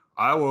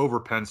 Iowa over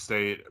Penn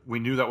State. We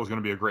knew that was going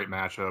to be a great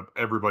matchup.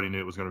 Everybody knew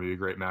it was going to be a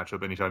great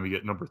matchup anytime you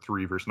get number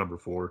 3 versus number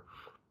 4.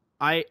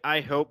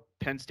 I hope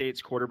Penn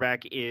State's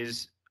quarterback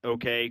is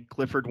okay.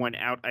 Clifford went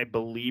out, I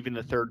believe, in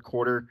the 3rd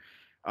quarter.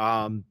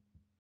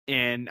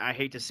 And I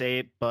hate to say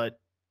it, but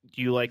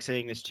you like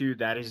saying this too.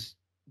 That is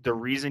the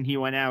reason he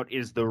went out,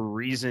 is the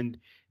reason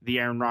the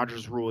Aaron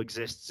Rodgers rule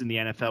exists in the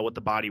NFL with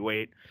the body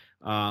weight.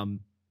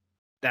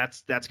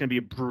 That's going to be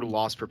a brutal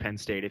loss for Penn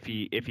State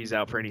if he's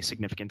out for any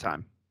significant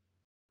time.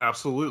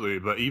 Absolutely,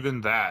 but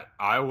even that,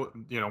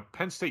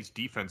 Penn State's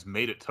defense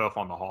made it tough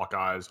on the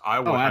Hawkeyes.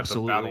 Iowa had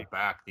to battle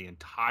back the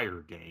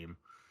entire game,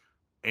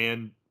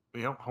 and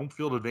home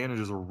field advantage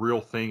is a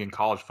real thing in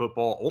college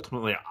football.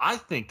 Ultimately, I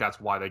think that's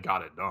why they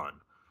got it done.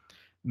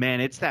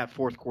 Man, it's that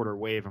fourth quarter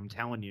wave, I'm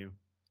telling you.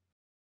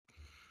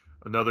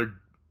 Another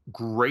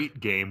great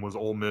game was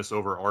Ole Miss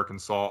over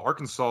Arkansas.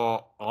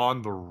 Arkansas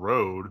on the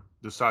road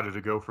decided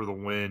to go for the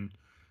win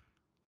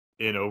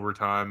in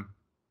overtime.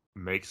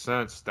 Makes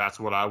sense. That's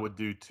what I would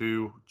do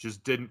too.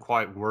 Just didn't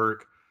quite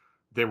work.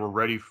 They were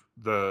ready.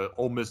 The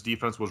Ole Miss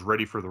defense was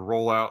ready for the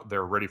rollout. They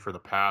were ready for the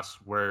pass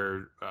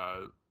where,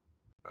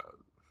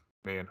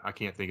 man, I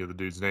can't think of the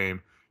dude's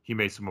name. He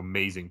made some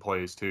amazing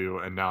plays too,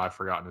 and now I've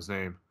forgotten his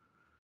name.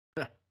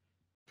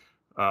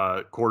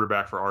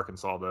 Quarterback for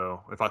Arkansas,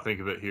 though. If I think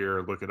of it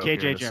here, look it up.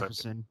 KJ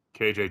Jefferson.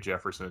 KJ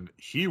Jefferson.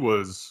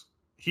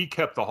 He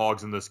kept the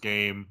Hogs in this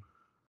game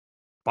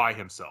by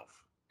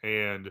himself.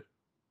 And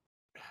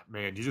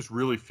man, you just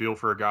really feel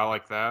for a guy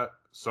like that.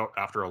 So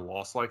after a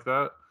loss like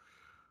that,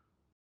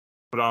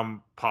 but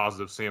I'm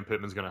positive Sam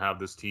Pittman's going to have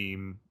this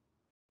team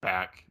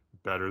back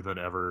better than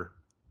ever.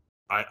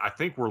 I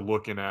think we're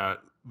looking at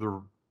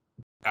the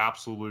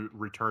absolute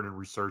return and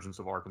resurgence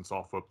of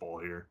Arkansas football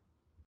here.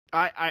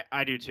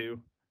 I do too.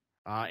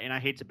 And I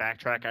hate to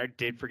backtrack. I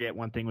did forget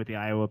one thing with the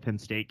Iowa-Penn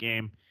State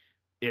game.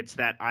 It's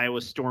that Iowa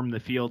stormed the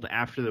field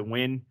after the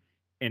win,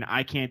 and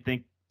I can't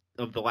think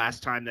of the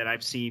last time that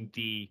I've seen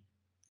the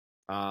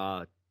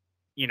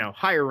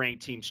higher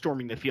ranked team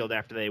storming the field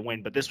after they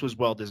win, but this was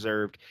well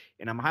deserved.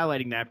 And I'm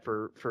highlighting that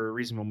for a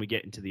reason when we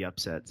get into the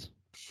upsets.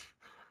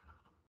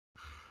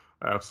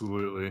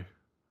 Absolutely.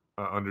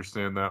 I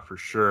understand that for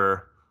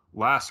sure.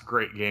 Last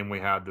great game we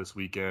had this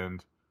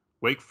weekend,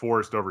 Wake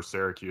Forest over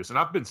Syracuse. And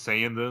I've been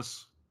saying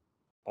this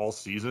all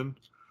season.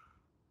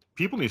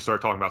 People need to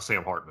start talking about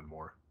Sam Hartman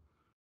more.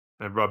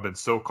 And I've been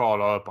so caught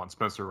up on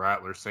Spencer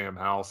Rattler, Sam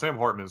Howell. Sam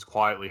Hartman is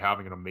quietly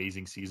having an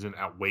amazing season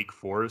at Wake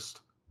Forest.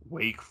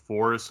 Wake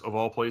Forest, of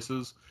all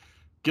places.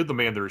 Give the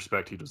man the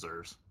respect he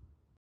deserves.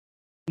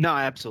 No,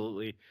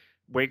 absolutely.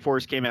 Wake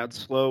Forest came out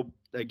slow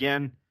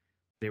again.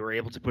 They were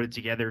able to put it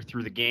together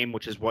through the game,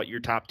 which is what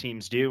your top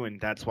teams do, and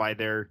that's why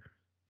are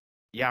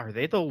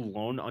they the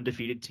lone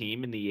undefeated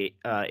team in the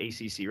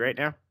ACC right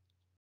now?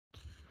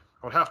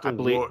 I would have to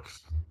look.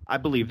 I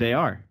believe they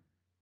are.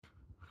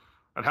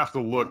 I'd have to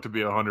look to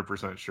be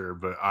 100% sure,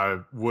 but I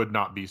would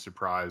not be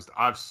surprised.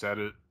 I've said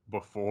it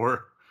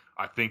before.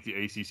 I think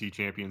the ACC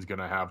champion is going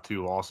to have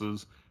 2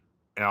 losses,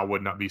 and I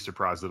would not be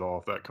surprised at all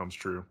if that comes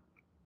true.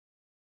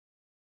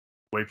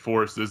 Wake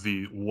Forest is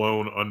the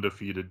lone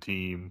undefeated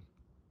team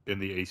in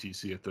the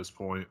ACC at this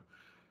point.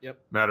 Yep.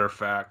 Matter of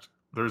fact,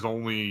 there's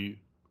only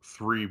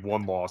 3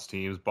 one-loss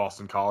teams: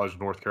 Boston College,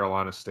 North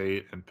Carolina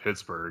State, and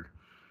Pittsburgh.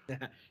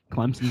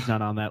 Clemson's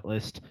not on that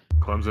list.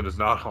 Clemson is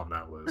not on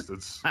that list.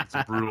 It's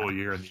a brutal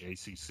year in the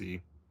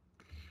ACC.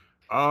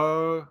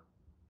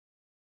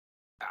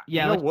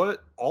 You know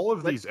what? All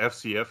these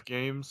FCS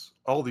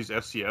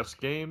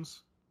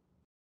games,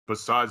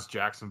 besides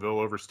Jacksonville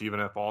over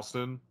Stephen F.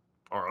 Austin,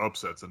 are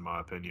upsets in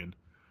my opinion.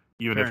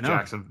 Even if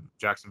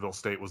Jacksonville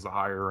State was the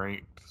higher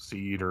ranked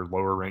seed or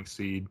lower ranked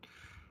seed.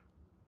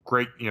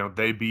 Great,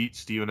 they beat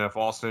Stephen F.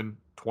 Austin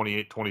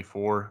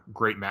 28-24.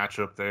 Great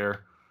matchup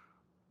there.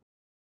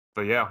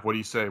 But yeah, what do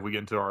you say? We get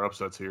into our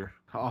upsets here.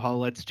 Oh,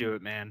 let's do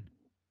it, man.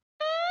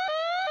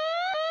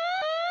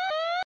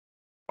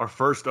 Our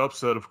first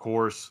upset, of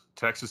course,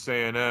 Texas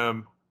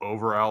A&M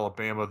over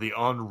Alabama. The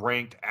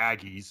unranked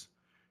Aggies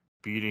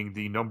beating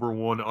the number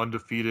 1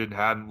 undefeated,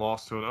 hadn't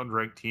lost to an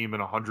unranked team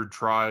in 100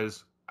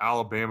 tries,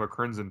 Alabama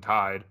Crimson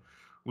Tide.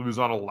 Lose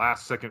on a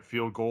last-second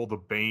field goal, the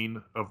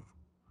bane of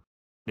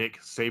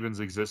Nick Saban's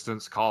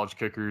existence. College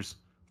kickers,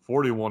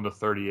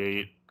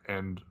 41-38.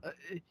 And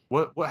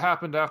what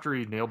happened after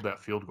he nailed that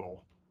field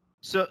goal?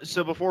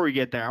 So before we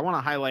get there, I want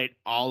to highlight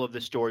all of the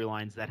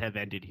storylines that have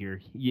ended here.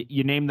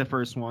 You named the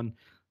first one,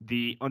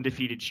 the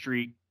undefeated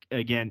streak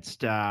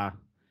against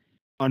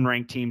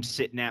unranked teams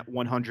sitting at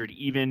 100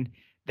 even.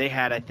 They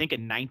had, I think, a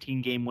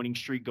 19-game winning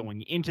streak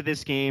going into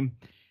this game.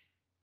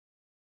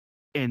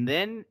 And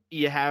then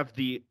you have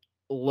the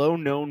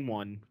low-known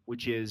one,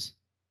 which is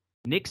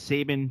Nick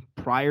Saban,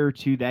 prior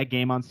to that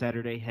game on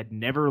Saturday, had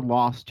never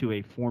lost to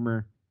a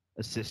former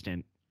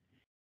assistant.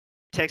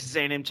 Texas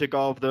A&M took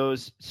all of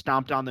those,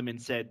 stomped on them,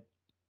 and said,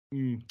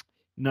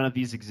 none of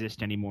these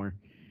exist anymore.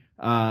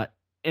 And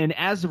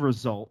as a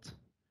result,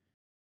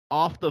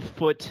 off the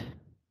foot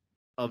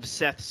of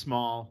Seth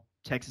Small,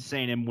 Texas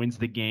A&M wins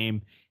the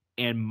game.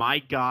 And my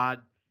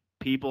God,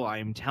 people, I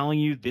am telling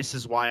you, this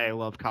is why I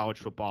love college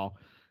football.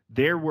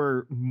 There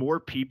were more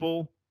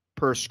people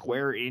per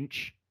square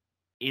inch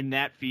in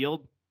that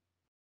field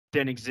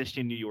than exist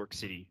in New York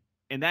City.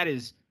 And that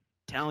is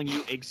telling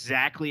you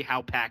exactly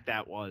how packed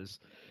that was.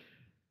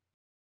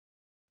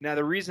 Now,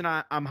 the reason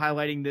I'm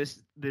highlighting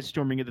this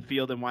storming of the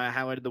field and why I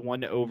highlighted the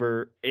one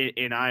over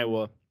in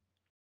Iowa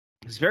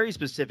is very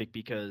specific,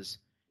 because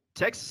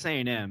Texas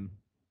A&M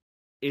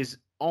is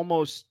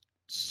almost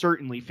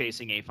certainly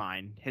facing a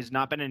fine. Has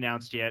not been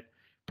announced yet.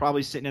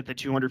 Probably sitting at the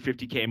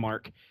 $250K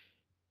mark.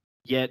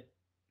 Yet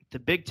the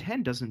Big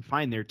Ten doesn't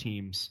fine their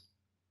teams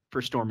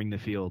for storming the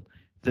field.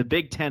 The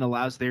Big Ten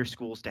allows their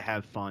schools to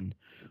have fun.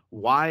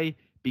 Why?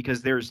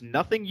 Because there's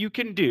nothing you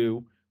can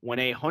do when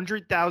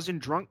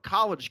 100,000 drunk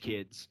college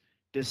kids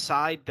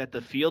decide that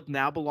the field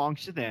now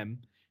belongs to them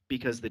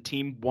because the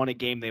team won a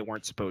game they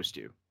weren't supposed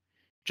to.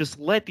 Just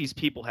let these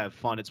people have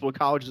fun. It's what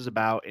college is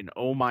about. And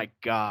oh my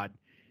God,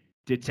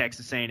 did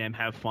Texas A&M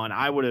have fun?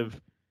 I would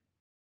have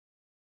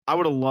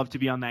loved to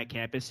be on that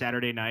campus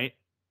Saturday night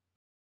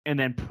and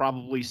then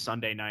probably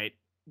Sunday night,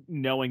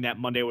 knowing that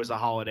Monday was a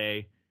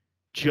holiday,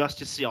 just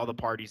to see all the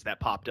parties that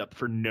popped up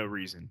for no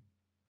reason.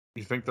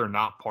 You think they're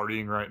not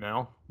partying right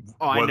now?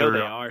 Oh, I know they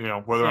are.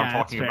 Whether Yeah, I'm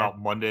talking that's fair. about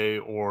Monday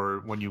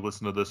or when you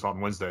listen to this on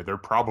Wednesday, they're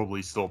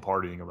probably still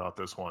partying about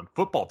this one.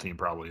 Football team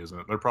probably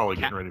isn't. They're probably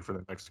getting ready for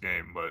the next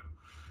game, but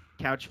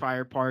couch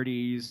fire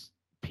parties,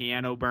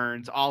 piano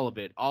burns, all of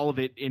it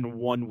in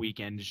one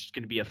weekend is just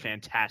going to be a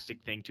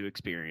fantastic thing to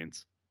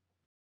experience.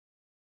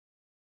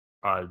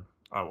 I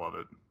love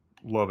it.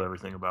 Love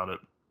everything about it.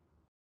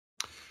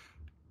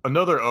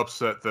 Another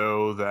upset,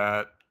 though,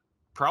 that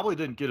probably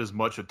didn't get as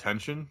much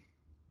attention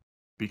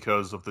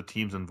because of the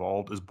teams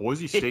involved is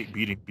Boise State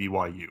beating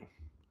BYU.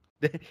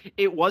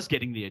 It was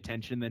getting the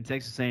attention. Then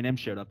Texas A&M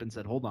showed up and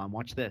said, "Hold on,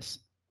 watch this."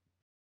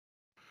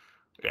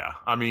 Yeah,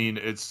 I mean,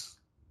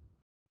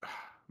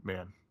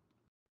 man,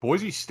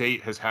 Boise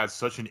State has had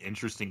such an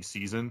interesting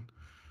season.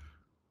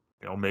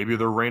 Maybe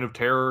their reign of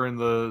terror in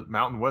the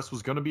Mountain West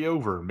was going to be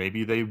over.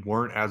 Maybe they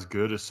weren't as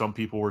good as some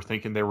people were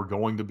thinking they were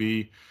going to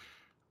be.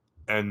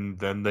 And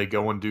then they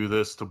go and do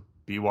this to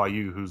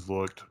BYU, who's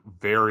looked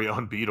very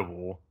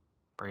unbeatable.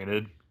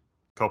 Granted,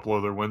 a couple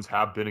of their wins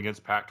have been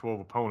against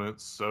Pac-12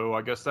 opponents, so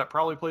I guess that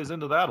probably plays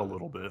into that a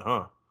little bit,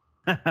 huh?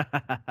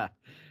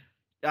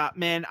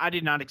 Man, I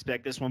did not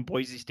expect this one.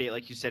 Boise State,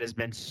 like you said, has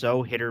been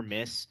so hit or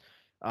miss.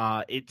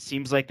 It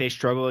seems like they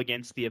struggle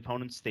against the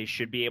opponents they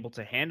should be able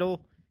to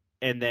handle,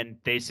 and then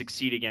they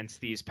succeed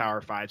against these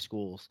Power 5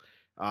 schools.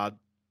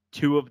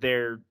 Two of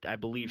their, I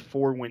believe,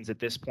 4 wins at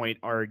this point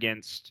are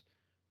against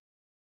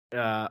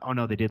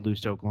they did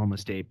lose to Oklahoma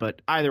State,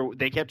 but either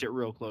they kept it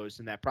real close,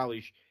 and that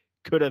probably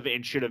could have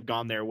and should have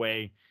gone their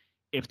way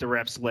if the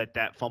refs let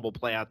that fumble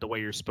play out the way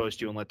you're supposed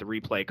to and let the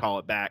replay call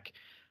it back.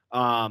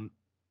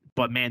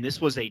 But man,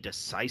 this was a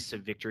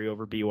decisive victory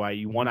over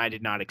BYU, one I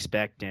did not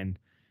expect, and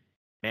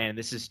man,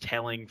 this is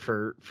telling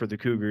for the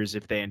Cougars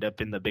if they end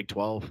up in the Big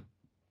 12.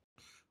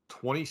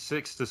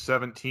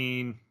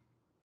 26-17.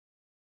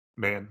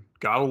 Man,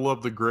 gotta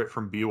love the grit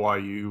from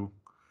BYU,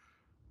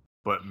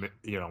 but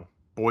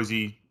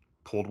Boise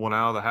pulled one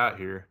out of the hat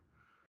here.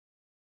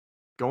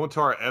 Going to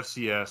our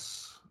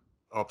FCS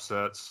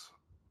upsets,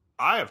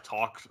 I have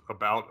talked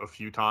about a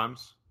few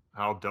times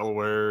how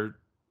Delaware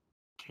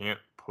can't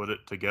put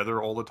it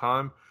together all the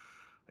time,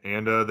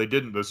 and they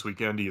didn't this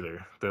weekend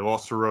either. They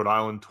lost to Rhode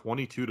Island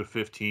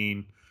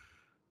 22-15.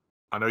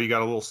 I know you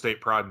got a little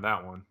state pride in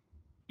that one.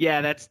 Yeah,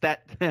 that's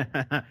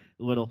that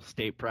little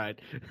state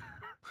pride.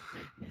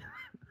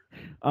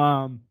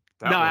 No,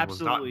 absolutely.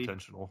 Was not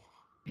intentional.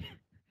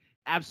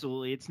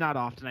 Absolutely. It's not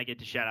often I get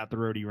to shout out the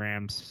Rhody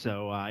Rams,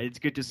 so it's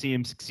good to see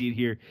him succeed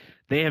here.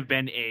 They have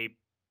been a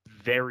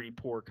very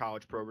poor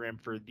college program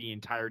for the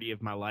entirety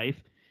of my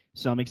life,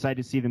 so I'm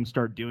excited to see them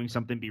start doing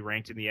something, be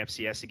ranked in the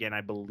FCS again,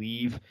 I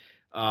believe,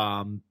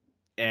 and,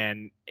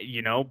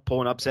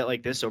 pull an upset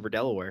like this over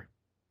Delaware.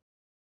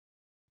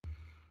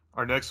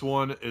 Our next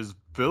one is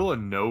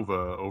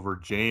Villanova over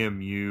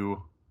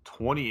JMU,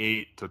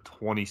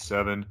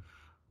 28-27.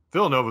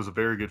 Villanova is a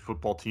very good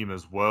football team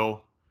as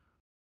well.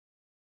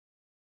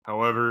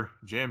 However,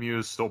 JMU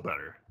is still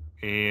better,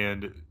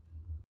 and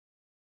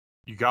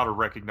you got to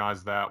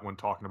recognize that when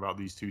talking about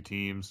these two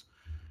teams.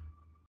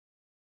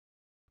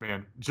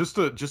 Man, just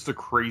a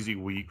crazy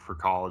week for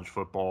college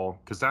football,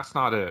 because that's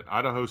not it.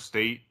 Idaho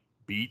State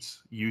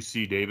beats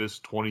UC Davis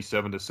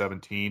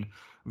 27-17.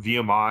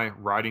 VMI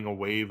riding a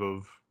wave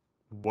of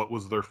what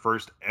was their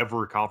first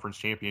ever conference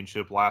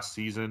championship last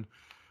season,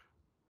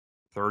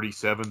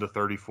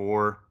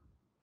 37-34.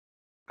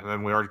 And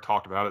then we already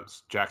talked about it.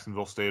 It's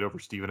Jacksonville State over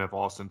Stephen F.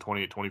 Austin,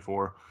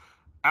 28-24.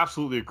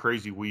 Absolutely a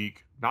crazy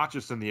week, not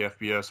just in the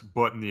FBS,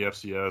 but in the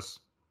FCS.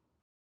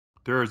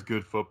 There is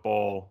good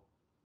football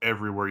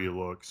everywhere you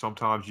look.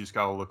 Sometimes you just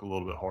got to look a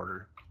little bit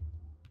harder.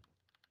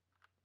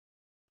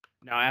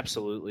 No,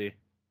 absolutely.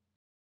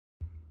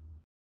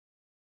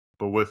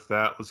 But with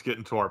that, let's get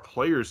into our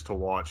players to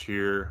watch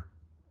here.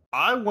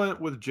 I went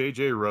with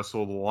J.J.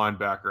 Russell, the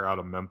linebacker out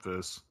of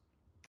Memphis.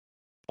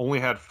 Only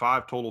had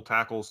 5 total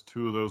tackles.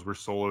 2 of those were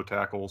solo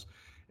tackles.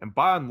 And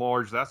by and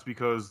large, that's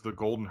because the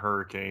Golden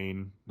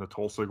Hurricane, the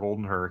Tulsa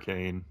Golden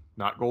Hurricane,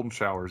 not Golden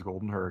Showers,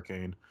 Golden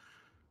Hurricane,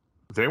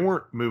 they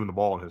weren't moving the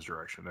ball in his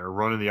direction. They were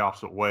running the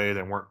opposite way.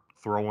 They weren't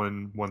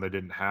throwing when they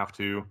didn't have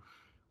to.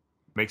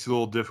 Makes it a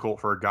little difficult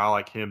for a guy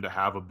like him to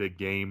have a big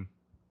game.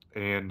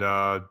 And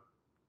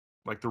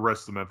like the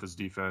rest of the Memphis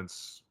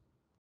defense,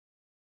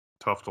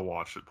 tough to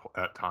watch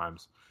at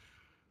times.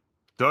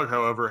 Doug,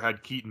 however,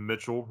 had Keaton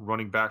Mitchell,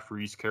 running back for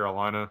East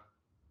Carolina,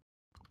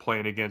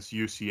 playing against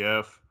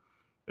UCF.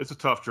 It's a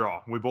tough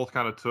draw. We both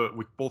kind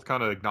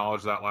of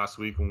acknowledged that last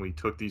week when we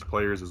took these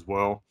players as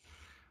well.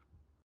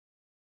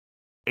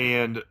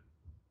 And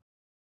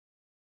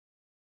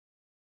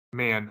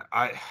Man,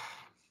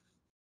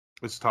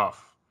 it's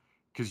tough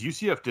because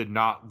UCF did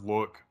not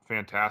look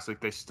fantastic.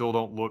 They still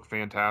don't look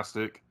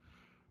fantastic.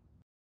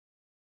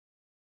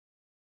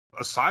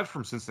 Aside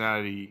from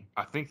Cincinnati,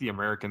 I think the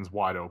American's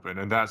wide open,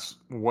 and that's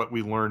what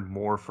we learned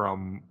more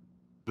from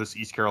this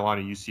East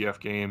Carolina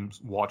UCF game,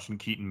 watching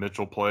Keaton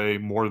Mitchell play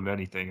more than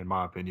anything, in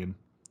my opinion.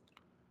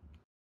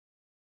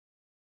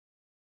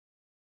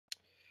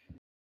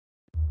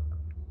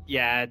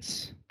 Yeah,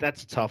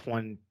 that's a tough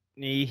one.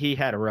 He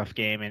had a rough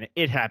game, and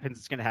it happens.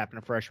 It's going to happen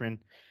to freshmen.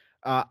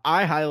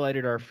 I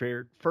highlighted our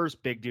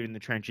first big dude in the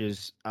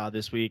trenches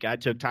this week. I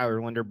took Tyler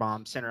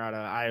Linderbaum, center out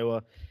of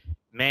Iowa.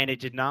 Man, it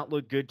did not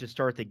look good to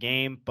start the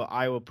game, but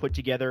Iowa put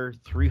together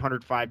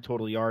 305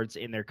 total yards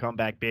in their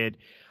comeback bid,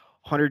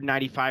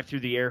 195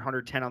 through the air,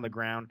 110 on the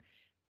ground.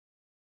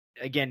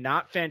 Again,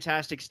 not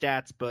fantastic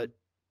stats, but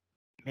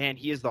man,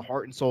 he is the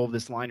heart and soul of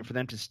this line. And for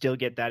them to still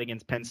get that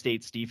against Penn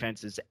State's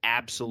defense is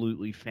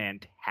absolutely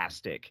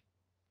fantastic.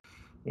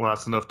 Well,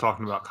 that's enough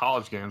talking about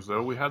college games,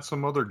 though. We had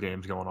some other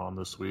games going on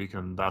this week,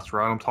 and that's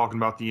right. I'm talking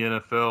about the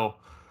NFL.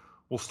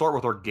 We'll start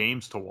with our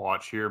games to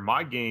watch here.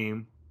 My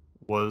game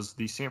was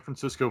the San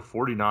Francisco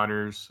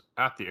 49ers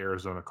at the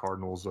Arizona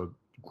Cardinals, a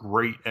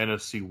great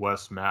NFC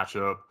West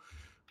matchup.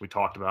 We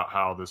talked about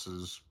how this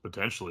is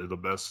potentially the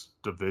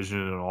best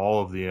division in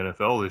all of the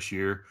NFL this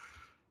year.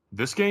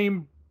 This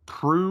game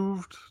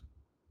proved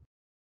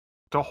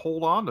to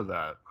hold on to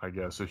that, I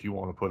guess, if you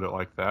want to put it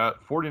like that.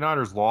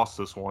 49ers lost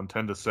this one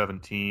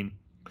 10-17.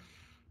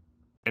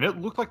 And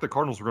it looked like the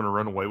Cardinals were going to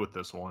run away with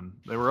this one.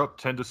 They were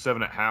up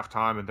 10-7 at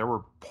halftime, and there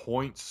were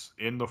points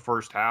in the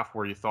first half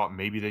where you thought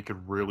maybe they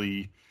could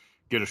really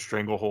get a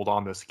stranglehold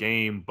on this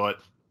game,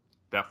 but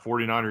that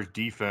 49ers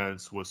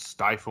defense was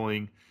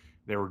stifling.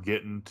 They were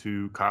getting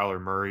to Kyler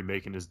Murray,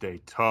 making his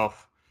day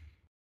tough.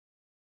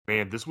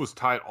 Man, this was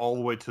tight all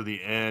the way to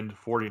the end.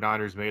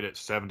 49ers made it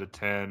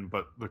 7-10,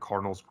 but the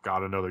Cardinals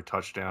got another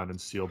touchdown and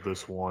sealed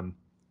this one.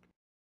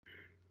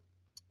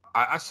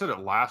 I said it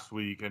last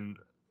week, and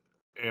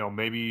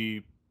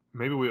maybe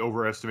we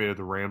overestimated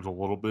the Rams a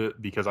little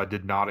bit because I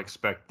did not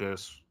expect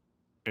this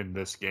in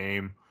this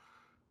game.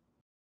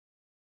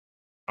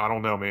 I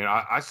don't know, man.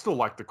 I still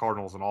like the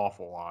Cardinals an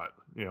awful lot.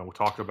 We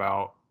talked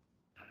about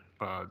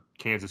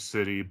Kansas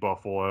City,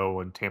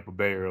 Buffalo, and Tampa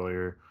Bay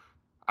earlier.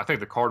 I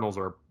think the Cardinals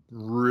are a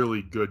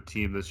really good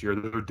team this year.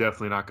 They're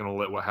definitely not going to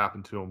let what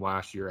happened to them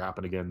last year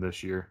happen again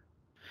this year.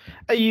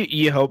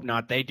 You hope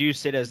not. They do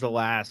sit as the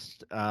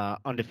last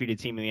undefeated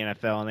team in the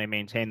NFL, and they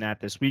maintain that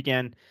this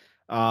weekend.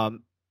 And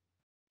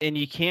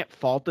you can't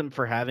fault them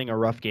for having a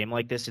rough game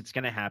like this. It's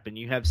going to happen.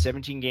 You have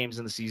 17 games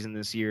in the season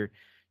this year.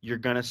 You're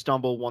going to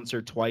stumble once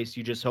or twice.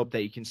 You just hope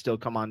that you can still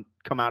come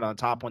out on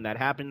top when that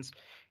happens.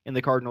 And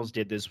the Cardinals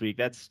did this week.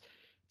 It's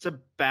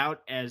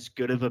about as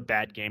good of a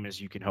bad game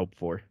as you can hope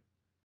for.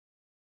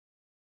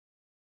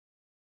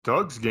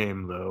 Doug's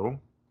game, though,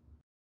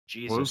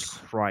 Jesus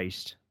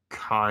Christ.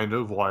 Kind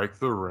of like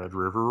the Red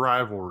River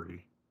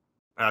rivalry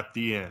at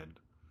the end.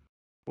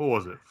 What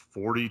was it?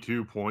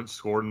 42 points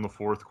scored in the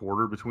fourth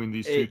quarter between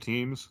these two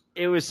teams?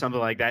 It was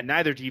something like that.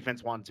 Neither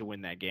defense wanted to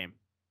win that game.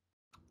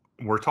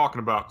 We're talking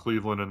about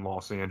Cleveland and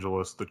Los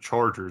Angeles, the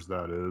Chargers,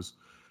 that is.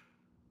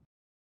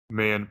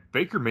 Man,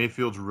 Baker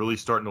Mayfield's really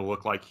starting to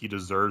look like he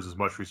deserves as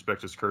much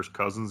respect as Kirk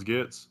Cousins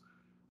gets.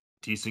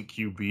 Decent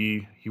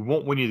QB. He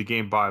won't win you the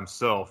game by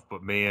himself,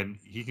 but man,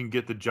 he can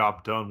get the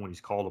job done when he's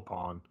called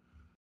upon.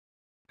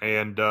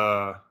 And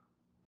got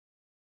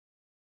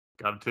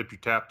to tip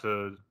your tap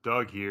to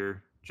Doug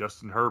here.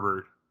 Justin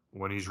Herbert,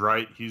 when he's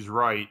right, he's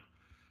right.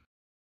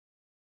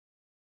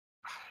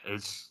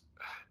 It's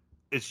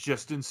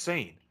just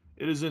insane.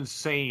 It is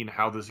insane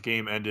how this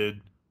game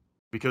ended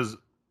because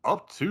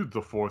up to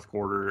the fourth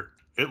quarter,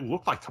 it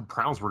looked like the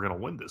Browns were going to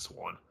win this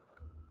one.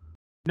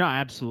 No,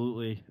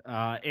 absolutely.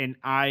 And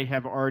I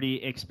have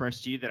already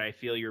expressed to you that I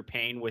feel your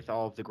pain with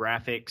all of the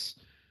graphics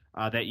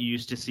that you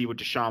used to see with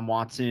Deshaun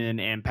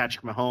Watson and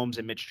Patrick Mahomes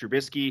and Mitch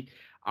Trubisky.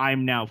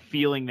 I'm now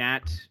feeling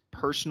that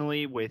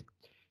personally with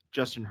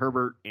Justin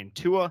Herbert and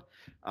Tua.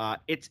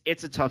 It's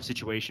a tough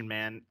situation,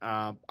 man.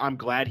 I'm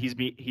glad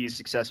he's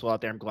successful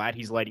out there. I'm glad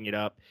he's lighting it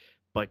up.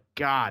 But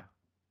God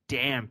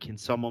damn, can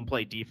someone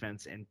play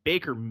defense? And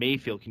Baker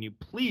Mayfield, can you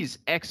please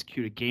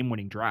execute a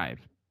game-winning drive?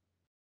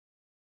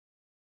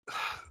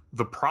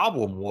 The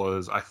problem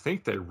was I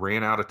think they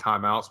ran out of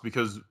timeouts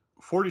because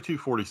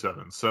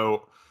 42-47.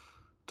 So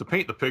to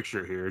paint the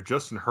picture here,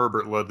 Justin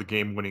Herbert led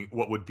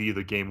what would be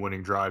the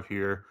game-winning drive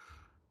here.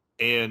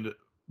 And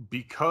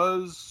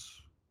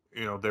because,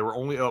 they were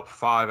only up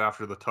 5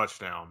 after the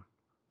touchdown,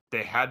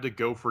 they had to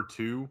go for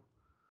 2.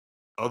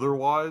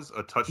 Otherwise,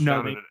 a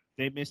touchdown. No,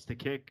 they missed the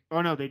kick.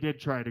 Oh, no, they did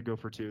try to go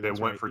for 2. They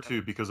went for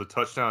 2 because a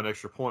touchdown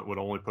extra point would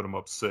only put them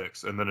up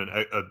 6. And then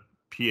a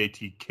PAT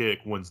kick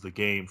wins the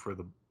game for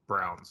the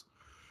Browns.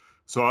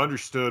 So I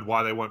understood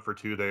why they went for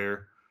 2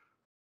 there.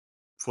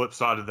 Flip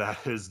side of that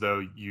is,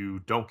 though, you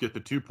don't get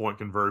the 2-point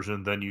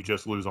conversion, then you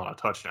just lose on a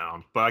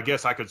touchdown. But I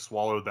guess I could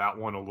swallow that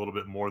one a little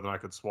bit more than I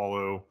could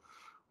swallow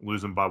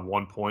losing by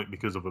 1 point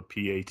because of a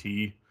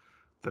PAT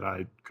that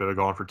I could have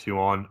gone for 2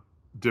 on.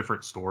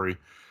 different story.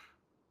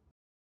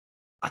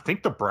 I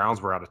think the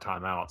Browns were out of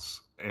timeouts,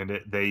 and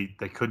they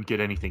couldn't get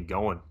anything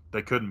going.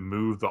 They couldn't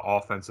move the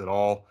offense at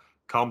all.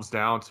 Comes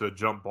down to a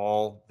jump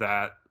ball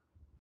that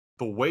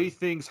the way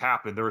things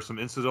happened, there was some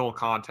incidental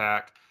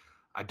contact.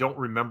 I don't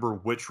remember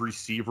which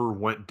receiver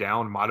went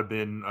down. Might have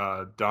been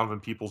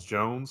Donovan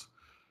Peoples-Jones,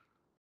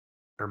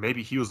 or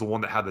maybe he was the one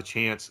that had the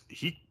chance.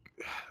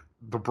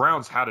 The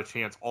Browns had a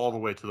chance all the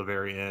way to the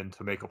very end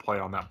to make a play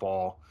on that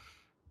ball,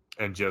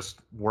 and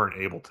just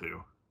weren't able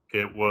to.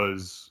 It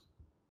was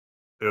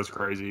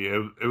crazy.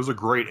 It was a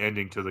great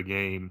ending to the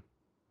game,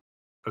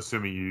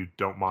 assuming you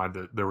don't mind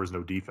that there was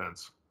no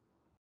defense.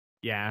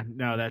 Yeah,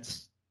 no,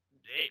 it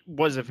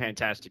was a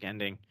fantastic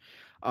ending.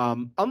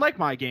 Unlike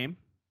my game,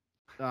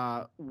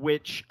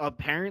 which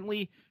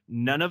apparently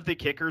none of the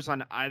kickers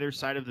on either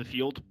side of the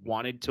field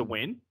wanted to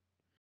win.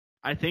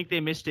 I think they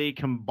missed a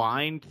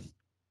combined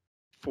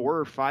 4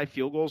 or 5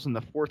 field goals in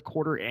the fourth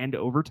quarter and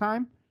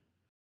overtime.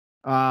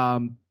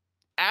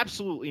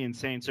 Absolutely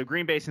insane. So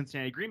Green Bay,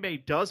 Cincinnati. Green Bay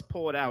does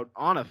pull it out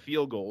on a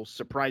field goal,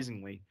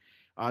 surprisingly,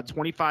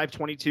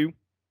 25-22.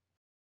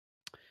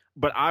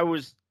 But I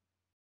was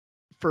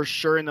for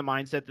sure in the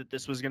mindset that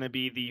this was going to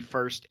be the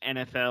first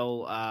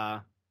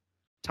NFL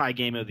tie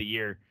game of the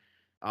year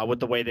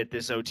with the way that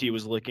this OT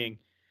was looking.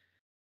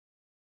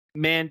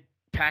 Man,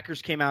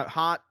 Packers came out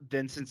hot,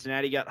 then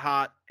Cincinnati got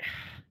hot.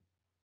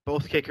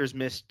 Both kickers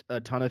missed a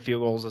ton of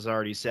field goals, as I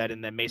already said,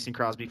 and then Mason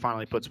Crosby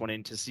finally puts one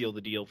in to seal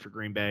the deal for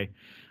Green Bay.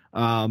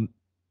 I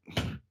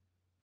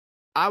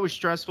was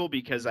stressful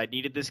because I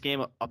needed this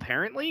game,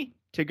 apparently,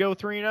 to go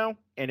 3-0,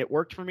 and it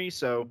worked for me,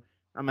 so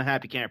I'm a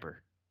happy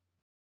camper.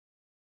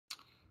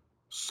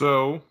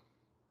 So,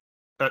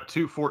 at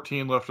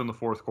 2:14 left in the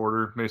fourth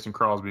quarter, Mason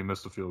Crosby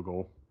missed a field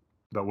goal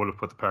that would have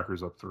put the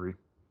Packers up 3.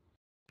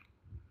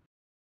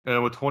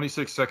 And with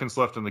 26 seconds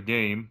left in the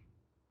game,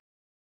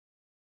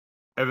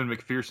 Evan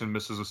McPherson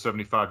misses a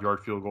 75-yard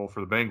field goal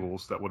for the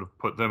Bengals that would have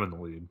put them in the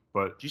lead.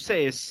 But did you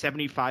say a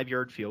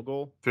 75-yard field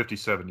goal?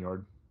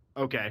 57-yard.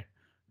 Okay.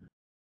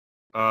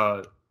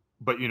 But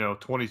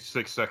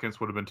 26 seconds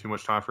would have been too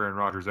much time for Aaron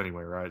Rodgers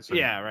anyway, right? So,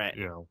 yeah, right.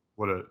 It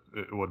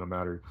wouldn't have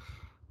mattered.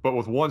 But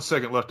with 1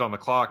 second left on the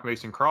clock,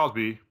 Mason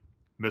Crosby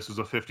misses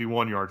a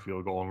 51-yard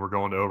field goal, and we're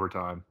going to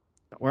overtime.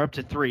 We're up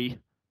to 3.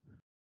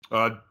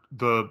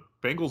 The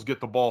Bengals get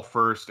the ball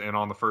first, and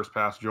on the first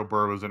pass, Joe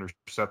Burrow is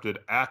intercepted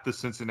at the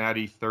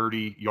Cincinnati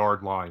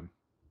 30-yard line.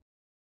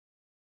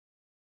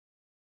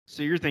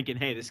 So you're thinking,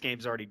 hey, this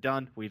game's already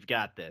done. We've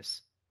got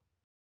this.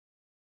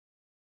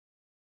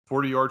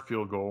 40-yard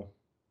field goal.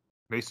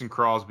 Mason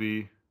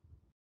Crosby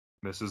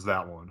misses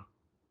that one.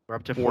 We're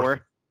up to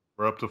 4.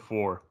 We're up to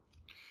 4.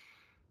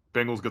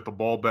 Bengals get the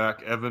ball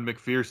back. Evan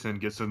McPherson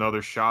gets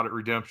another shot at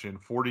redemption.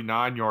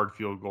 49-yard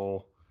field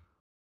goal.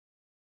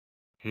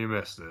 He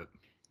missed it.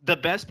 The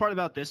best part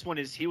about this one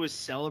is he was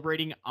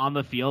celebrating on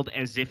the field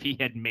as if he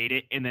had made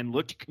it and then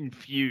looked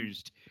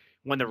confused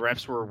when the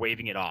refs were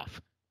waving it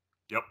off.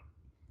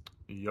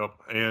 Yep.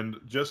 And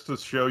just to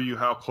show you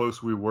how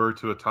close we were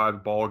to a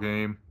tied ball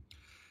game,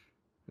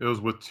 it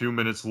was with 2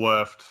 minutes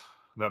left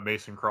that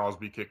Mason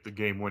Crosby kicked the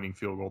game-winning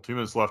field goal. 2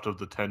 minutes left of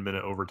the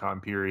 10-minute overtime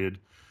period.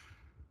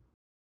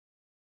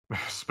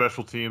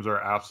 Special teams are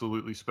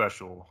absolutely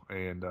special,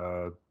 and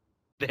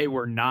they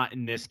were not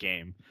in this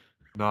game.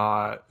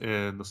 Not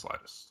in the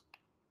slightest.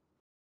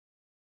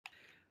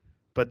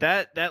 But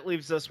that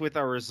leaves us with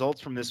our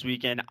results from this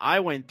weekend. I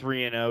went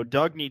 3-0.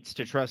 Doug needs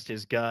to trust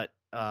his gut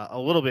a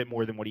little bit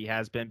more than what he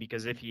has been,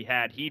 because if he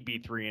had, he'd be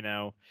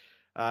 3-0.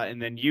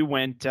 And then you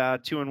went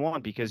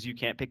 2-1 because you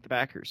can't pick the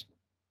Packers.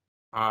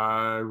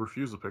 I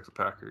refuse to pick the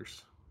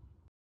Packers.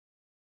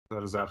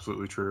 That is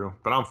absolutely true.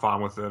 But I'm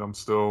fine with it. I'm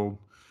still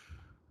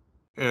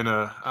in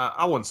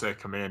I wouldn't say a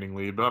commanding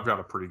lead, but I've got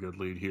a pretty good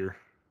lead here.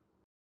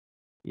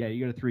 Yeah,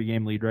 you got a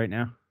 3-game lead right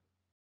now.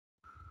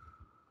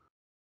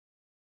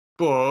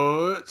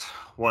 But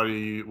what do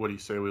you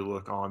say we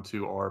look on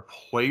to our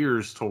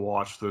players to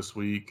watch this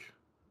week?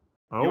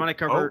 You want to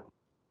cover?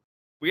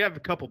 We have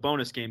a couple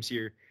bonus games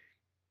here.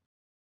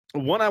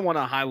 One I want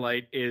to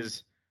highlight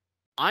is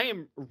I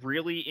am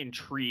really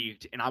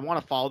intrigued, and I want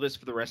to follow this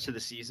for the rest of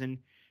the season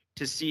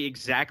to see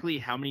exactly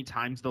how many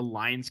times the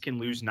Lions can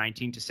lose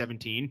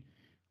 19-17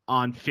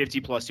 on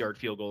 50-plus yard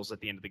field goals at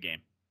the end of the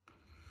game.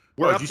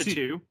 We're up to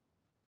 2.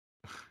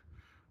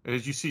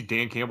 Did you see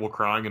Dan Campbell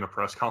crying in a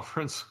press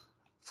conference?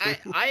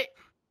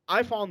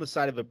 I fall on the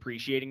side of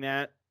appreciating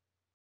that.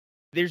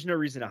 There's no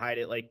reason to hide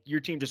it. Like, your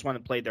team just went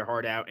and played their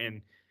heart out,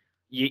 and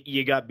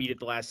you got beat at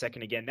the last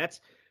second again.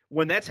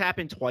 When that's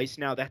happened twice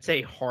now, that's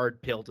a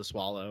hard pill to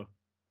swallow.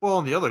 Well,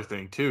 and the other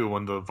thing, too,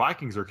 when the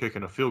Vikings are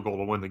kicking a field goal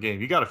to win the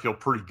game, you got to feel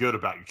pretty good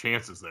about your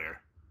chances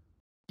there.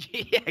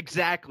 Yeah,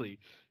 exactly.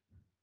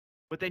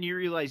 But then you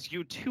realize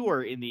you, too,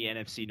 are in the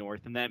NFC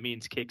North, and that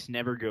means kicks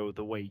never go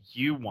the way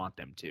you want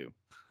them to.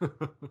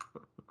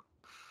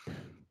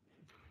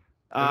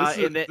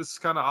 This is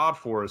kind of odd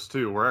for us,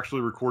 too. We're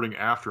actually recording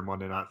after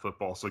Monday Night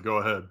Football, so go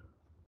ahead.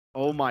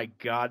 Oh, my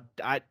God.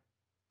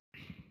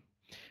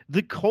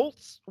 The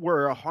Colts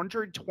were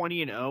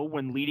 120-0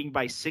 when leading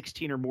by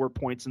 16 or more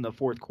points in the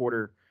fourth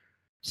quarter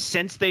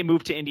since they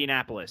moved to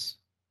Indianapolis.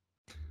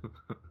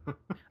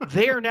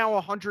 They are now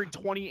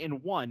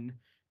 120-1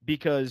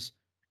 because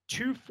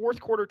 2 fourth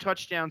quarter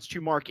touchdowns to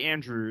Mark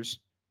Andrews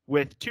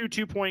with 2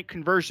 2-point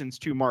conversions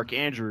to Mark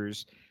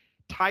Andrews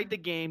tied the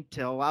game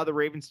to allow the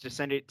Ravens to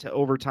send it to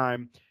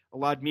overtime,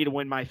 allowed me to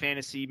win my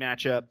fantasy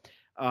matchup.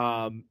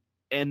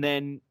 And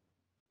then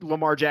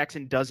Lamar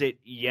Jackson does it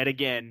yet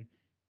again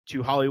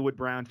to Hollywood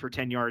Brown for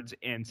 10 yards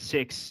and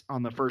 6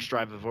 on the first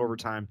drive of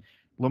overtime.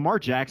 Lamar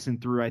Jackson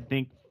threw, I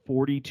think,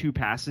 42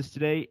 passes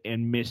today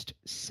and missed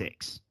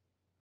 6.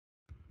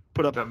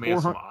 Put up that man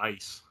some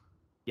ice.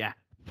 Yeah,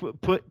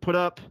 put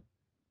up,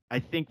 I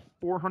think,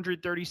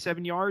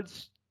 437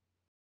 yards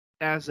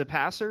as a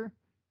passer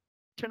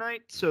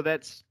tonight. So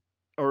that's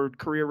a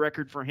career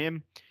record for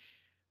him.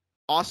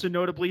 Also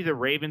notably, the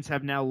Ravens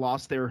have now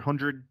lost their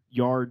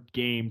 100-yard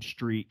game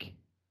streak,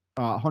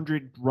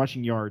 100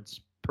 rushing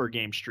yards per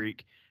game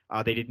streak.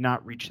 They did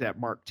not reach that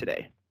mark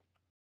today.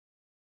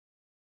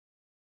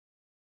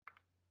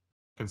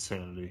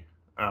 Insanity.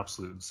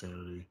 Absolute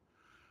insanity.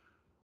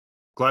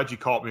 Glad you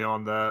caught me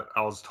on that.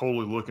 I was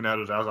totally looking at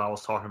it as I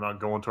was talking about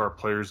going to our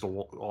players to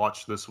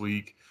watch this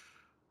week.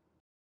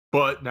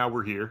 But now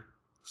we're here,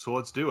 so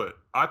let's do it.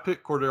 I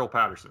picked Cordero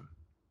Patterson.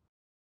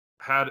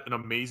 Had an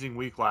amazing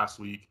week last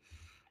week.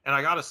 And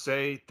I got to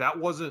say, that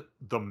wasn't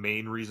the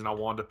main reason I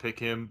wanted to pick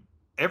him.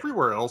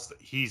 Everywhere else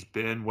that he's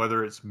been,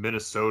 whether it's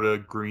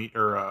Minnesota,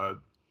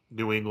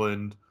 New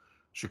England,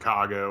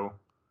 Chicago,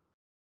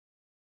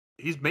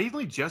 he's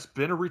mainly just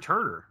been a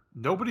returner.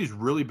 Nobody's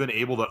really been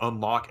able to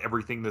unlock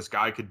everything this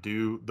guy could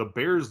do. The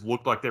Bears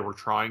looked like they were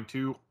trying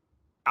to,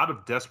 out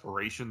of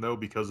desperation, though,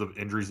 because of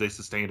injuries they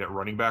sustained at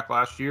running back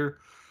last year.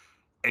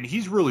 And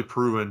he's really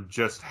proven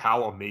just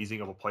how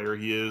amazing of a player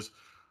he is.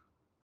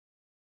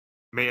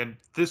 Man,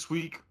 this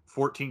week,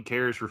 14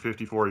 carries for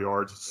 54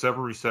 yards, 7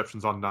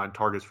 receptions on 9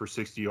 targets for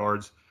 60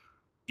 yards,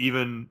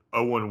 even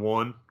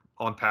 0-1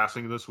 on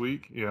passing this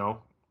week. You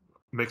know,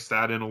 mix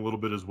that in a little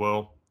bit as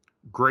well.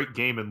 Great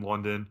game in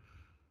London.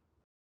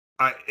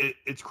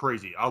 It's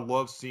crazy. I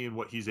love seeing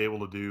what he's able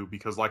to do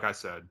because, like I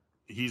said,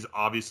 he's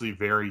obviously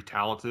very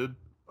talented,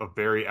 a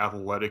very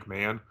athletic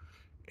man.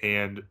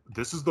 And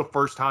this is the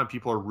first time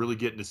people are really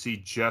getting to see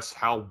just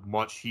how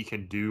much he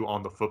can do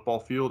on the football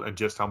field and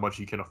just how much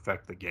he can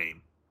affect the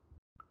game.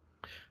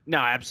 No,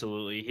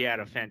 absolutely. He had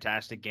a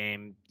fantastic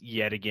game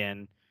yet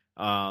again.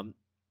 Man,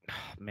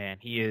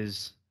 he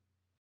is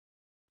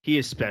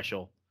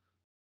special.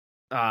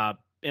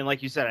 And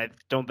like you said, I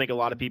don't think a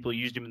lot of people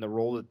used him in the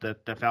role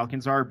that the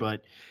Falcons are,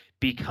 but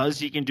because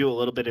he can do a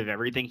little bit of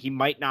everything, he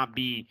might not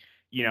be,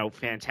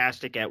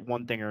 fantastic at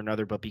one thing or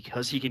another, but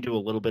because he can do a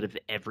little bit of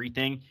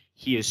everything,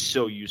 he is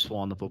so useful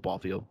on the football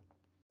field.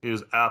 He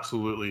is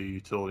absolutely a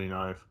utility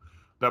knife.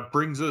 That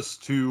brings us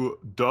to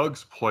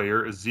Doug's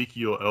player,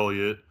 Ezekiel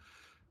Elliott.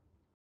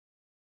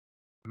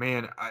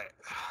 Man,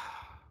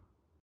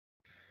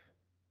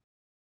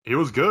 he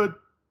was good.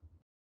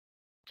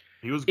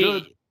 He was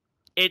good.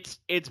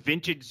 It's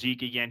vintage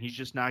Zeke again. He's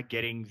just not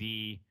getting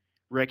the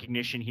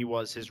recognition he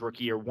was his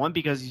rookie year. 1,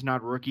 because he's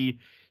not rookie.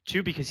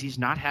 2, because he's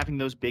not having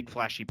those big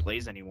flashy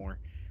plays anymore.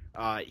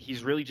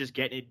 He's really just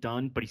getting it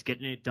done, but he's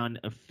getting it done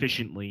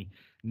efficiently.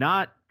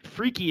 Not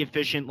freaky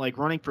efficient like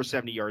running for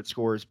 70-yard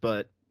scores,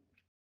 but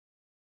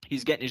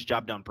he's getting his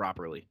job done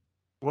properly.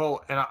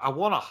 Well, and I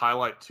want to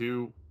highlight,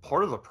 too,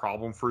 part of the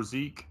problem for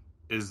Zeke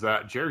is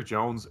that Jerry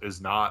Jones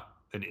is not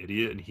an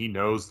idiot, and he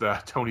knows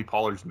that Tony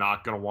Pollard's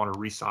not going to want to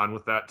re-sign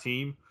with that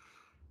team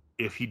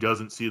if he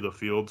doesn't see the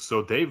field.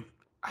 So they've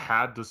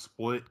had to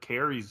split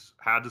carries,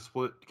 had to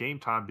split game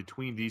time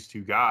between these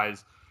two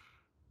guys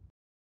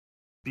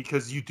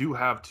because you do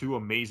have 2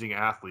 amazing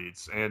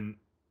athletes. And,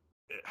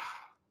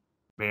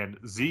 man,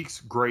 Zeke's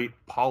great.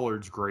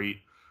 Pollard's great.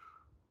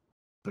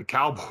 The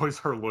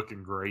Cowboys are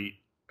looking great.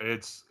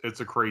 It's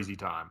a crazy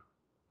time.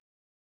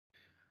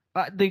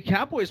 The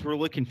Cowboys were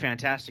looking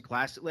fantastic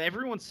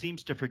everyone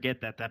seems to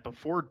forget that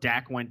before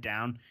Dak went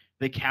down,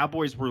 the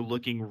Cowboys were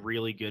looking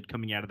really good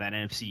coming out of that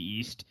NFC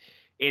East.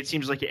 It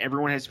seems like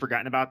everyone has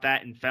forgotten about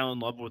that and fell in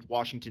love with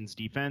Washington's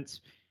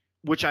defense,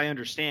 which I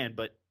understand,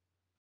 but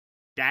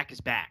Dak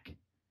is back,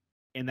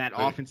 and that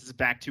offense is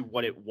back to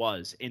what it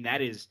was, and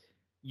that is,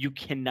 you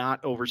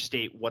cannot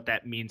overstate what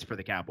that means for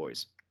the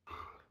Cowboys.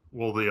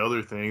 Well, the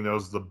other thing, that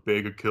was the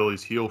big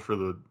Achilles heel for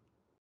the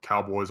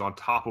Cowboys on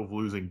top of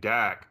losing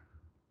Dak,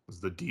 was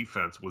the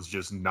defense was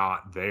just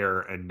not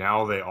there, and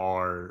now they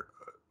are.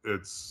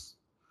 It's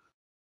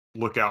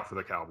look out for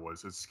the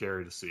Cowboys. It's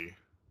scary to see.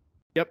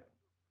 Yep.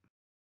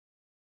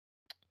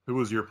 Who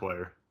was your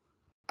player?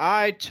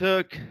 I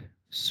took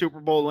Super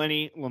Bowl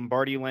Lenny,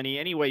 Lombardi Lenny,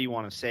 any way you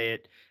want to say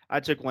it. I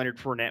took Leonard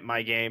Fournette in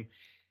my game.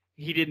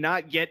 He did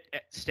not get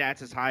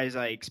stats as high as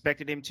I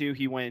expected him to.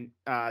 He went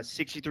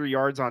 63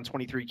 yards on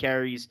 23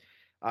 carries,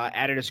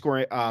 added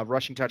a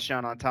rushing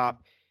touchdown on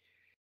top,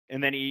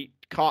 and then he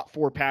caught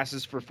 4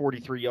 passes for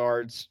 43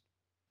 yards.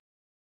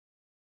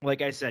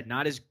 Like I said,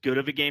 not as good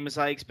of a game as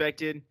I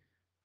expected,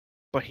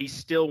 but he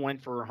still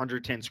went for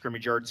 110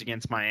 scrimmage yards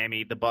against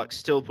Miami. The Bucs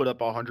still put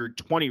up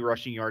 120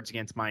 rushing yards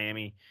against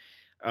Miami.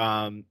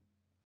 And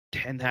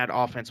that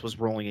offense was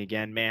rolling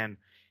again, man.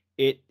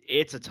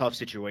 It's a tough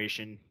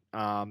situation.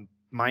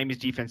 Miami's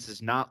defense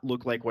does not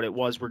look like what it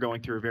was. We're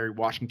going through a very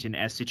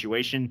Washington-esque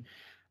situation.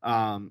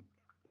 And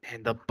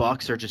the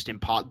Bucs are just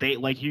They,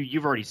 like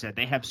you've already said,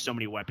 they have so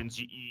many weapons.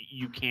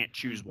 You can't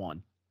choose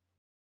one.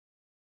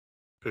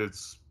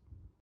 It's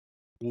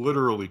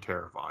literally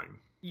terrifying.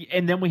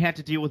 And then we had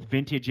to deal with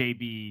vintage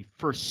AB.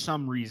 For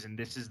some reason,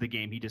 this is the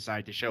game he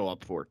decided to show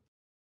up for.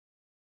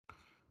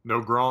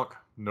 No Gronk,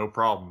 no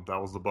problem. That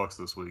was the Bucs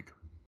this week.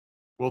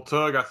 Well,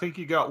 Tug, I think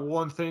you got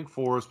one thing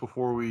for us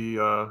before we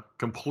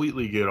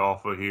completely get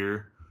off of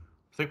here.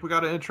 I think we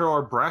got to intro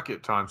our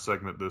bracket time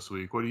segment this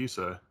week. What do you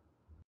say?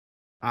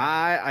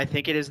 I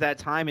think it is that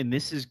time, and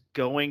this is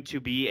going to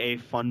be a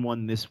fun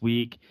one this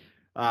week.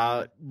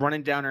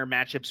 Running down our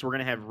matchups, we're going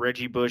to have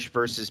Reggie Bush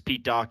versus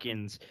Pete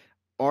Dawkins,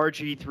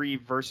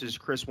 RG3 versus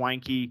Chris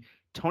Weinke,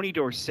 Tony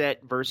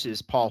Dorsett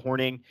versus Paul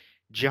Hornung,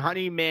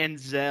 Johnny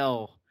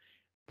Manziel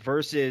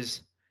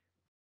versus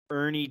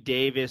Ernie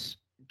Davis,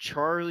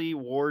 Charlie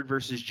Ward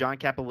versus John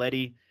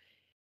Capoletti,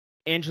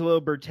 Angelo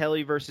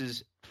Bertelli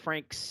versus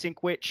Frank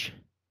Sinkwich,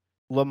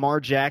 Lamar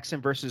Jackson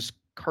versus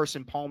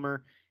Carson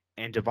Palmer,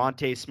 and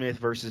Devontae Smith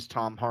versus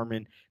Tom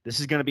Harmon. This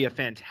is going to be a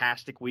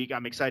fantastic week.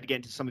 I'm excited to get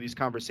into some of these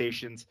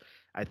conversations.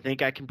 I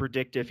think I can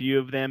predict a few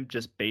of them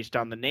just based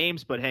on the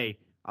names, but hey,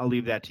 I'll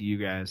leave that to you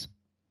guys.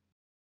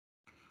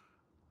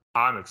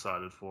 I'm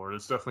excited for it.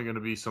 It's definitely going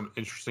to be some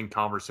interesting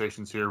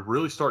conversations here.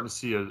 Really starting to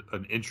see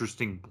an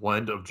interesting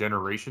blend of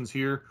generations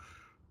here.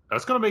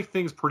 That's going to make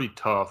things pretty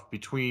tough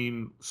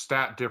between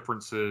stat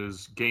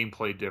differences,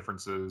 gameplay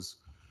differences.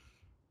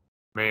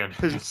 Man,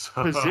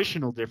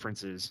 positional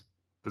differences.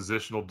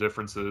 Positional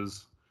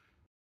differences.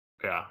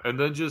 Yeah, and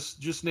then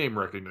just name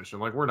recognition.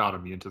 Like, we're not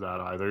immune to that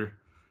either.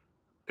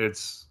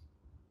 It's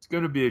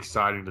going to be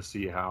exciting to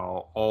see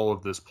how all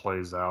of this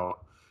plays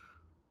out.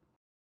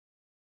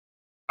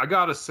 I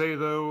got to say,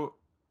 though,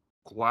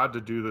 glad to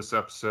do this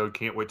episode.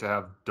 Can't wait to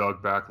have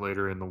Doug back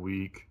later in the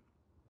week.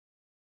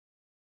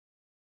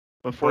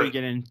 Before you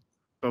get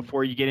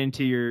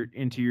into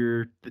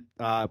your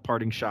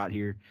parting shot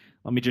here,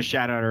 let me just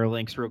shout out our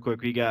links real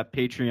quick. We got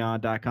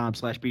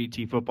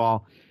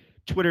patreon.com/BDTfootball,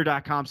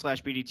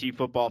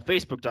 twitter.com/BDTfootball,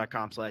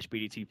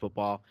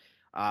 facebook.com/BDTfootball.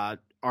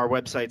 Our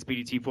website's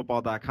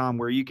bdtfootball.com,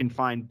 where you can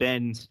find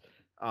Ben's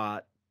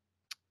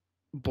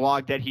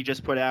blog that he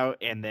just put out,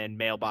 and then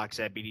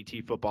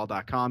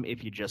mailbox@bdtfootball.com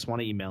if you just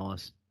want to email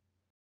us.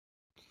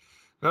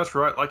 That's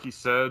right. Like you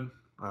said,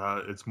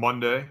 it's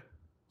Monday.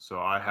 So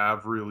I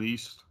have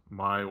released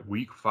my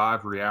Week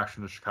 5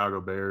 reaction to Chicago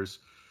Bears.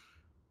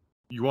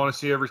 You want to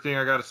see everything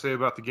I got to say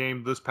about the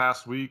game this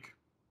past week?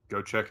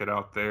 Go check it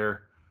out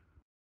there.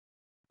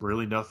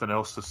 Really nothing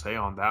else to say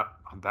on that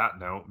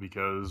note,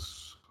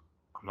 because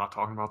I'm not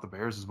talking about the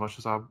Bears as much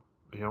as I was.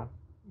 You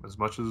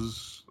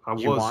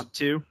want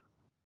to?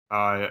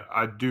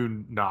 I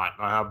do not.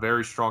 I have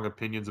very strong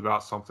opinions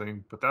about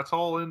something, but that's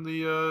all in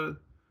the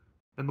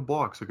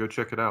blog, so go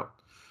check it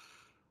out.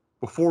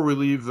 Before we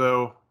leave,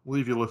 though, we'll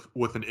leave you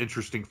with an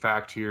interesting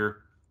fact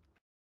here.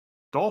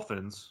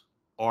 Dolphins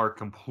are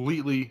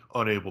completely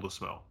unable to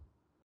smell.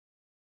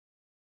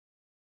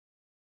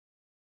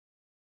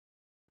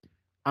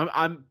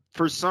 I'm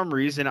for some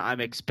reason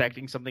I'm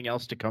expecting something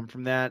else to come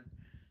from that,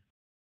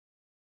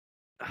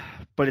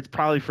 but it's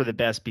probably for the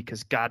best,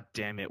 because God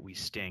damn it, we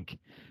stink.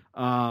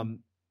 And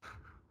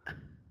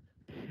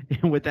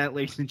with that,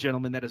 ladies and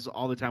gentlemen, that is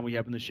all the time we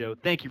have on the show.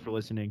 Thank you for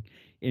listening,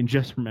 and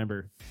just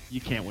remember, you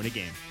can't win a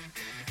game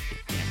if you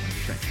can't win the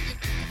trenches.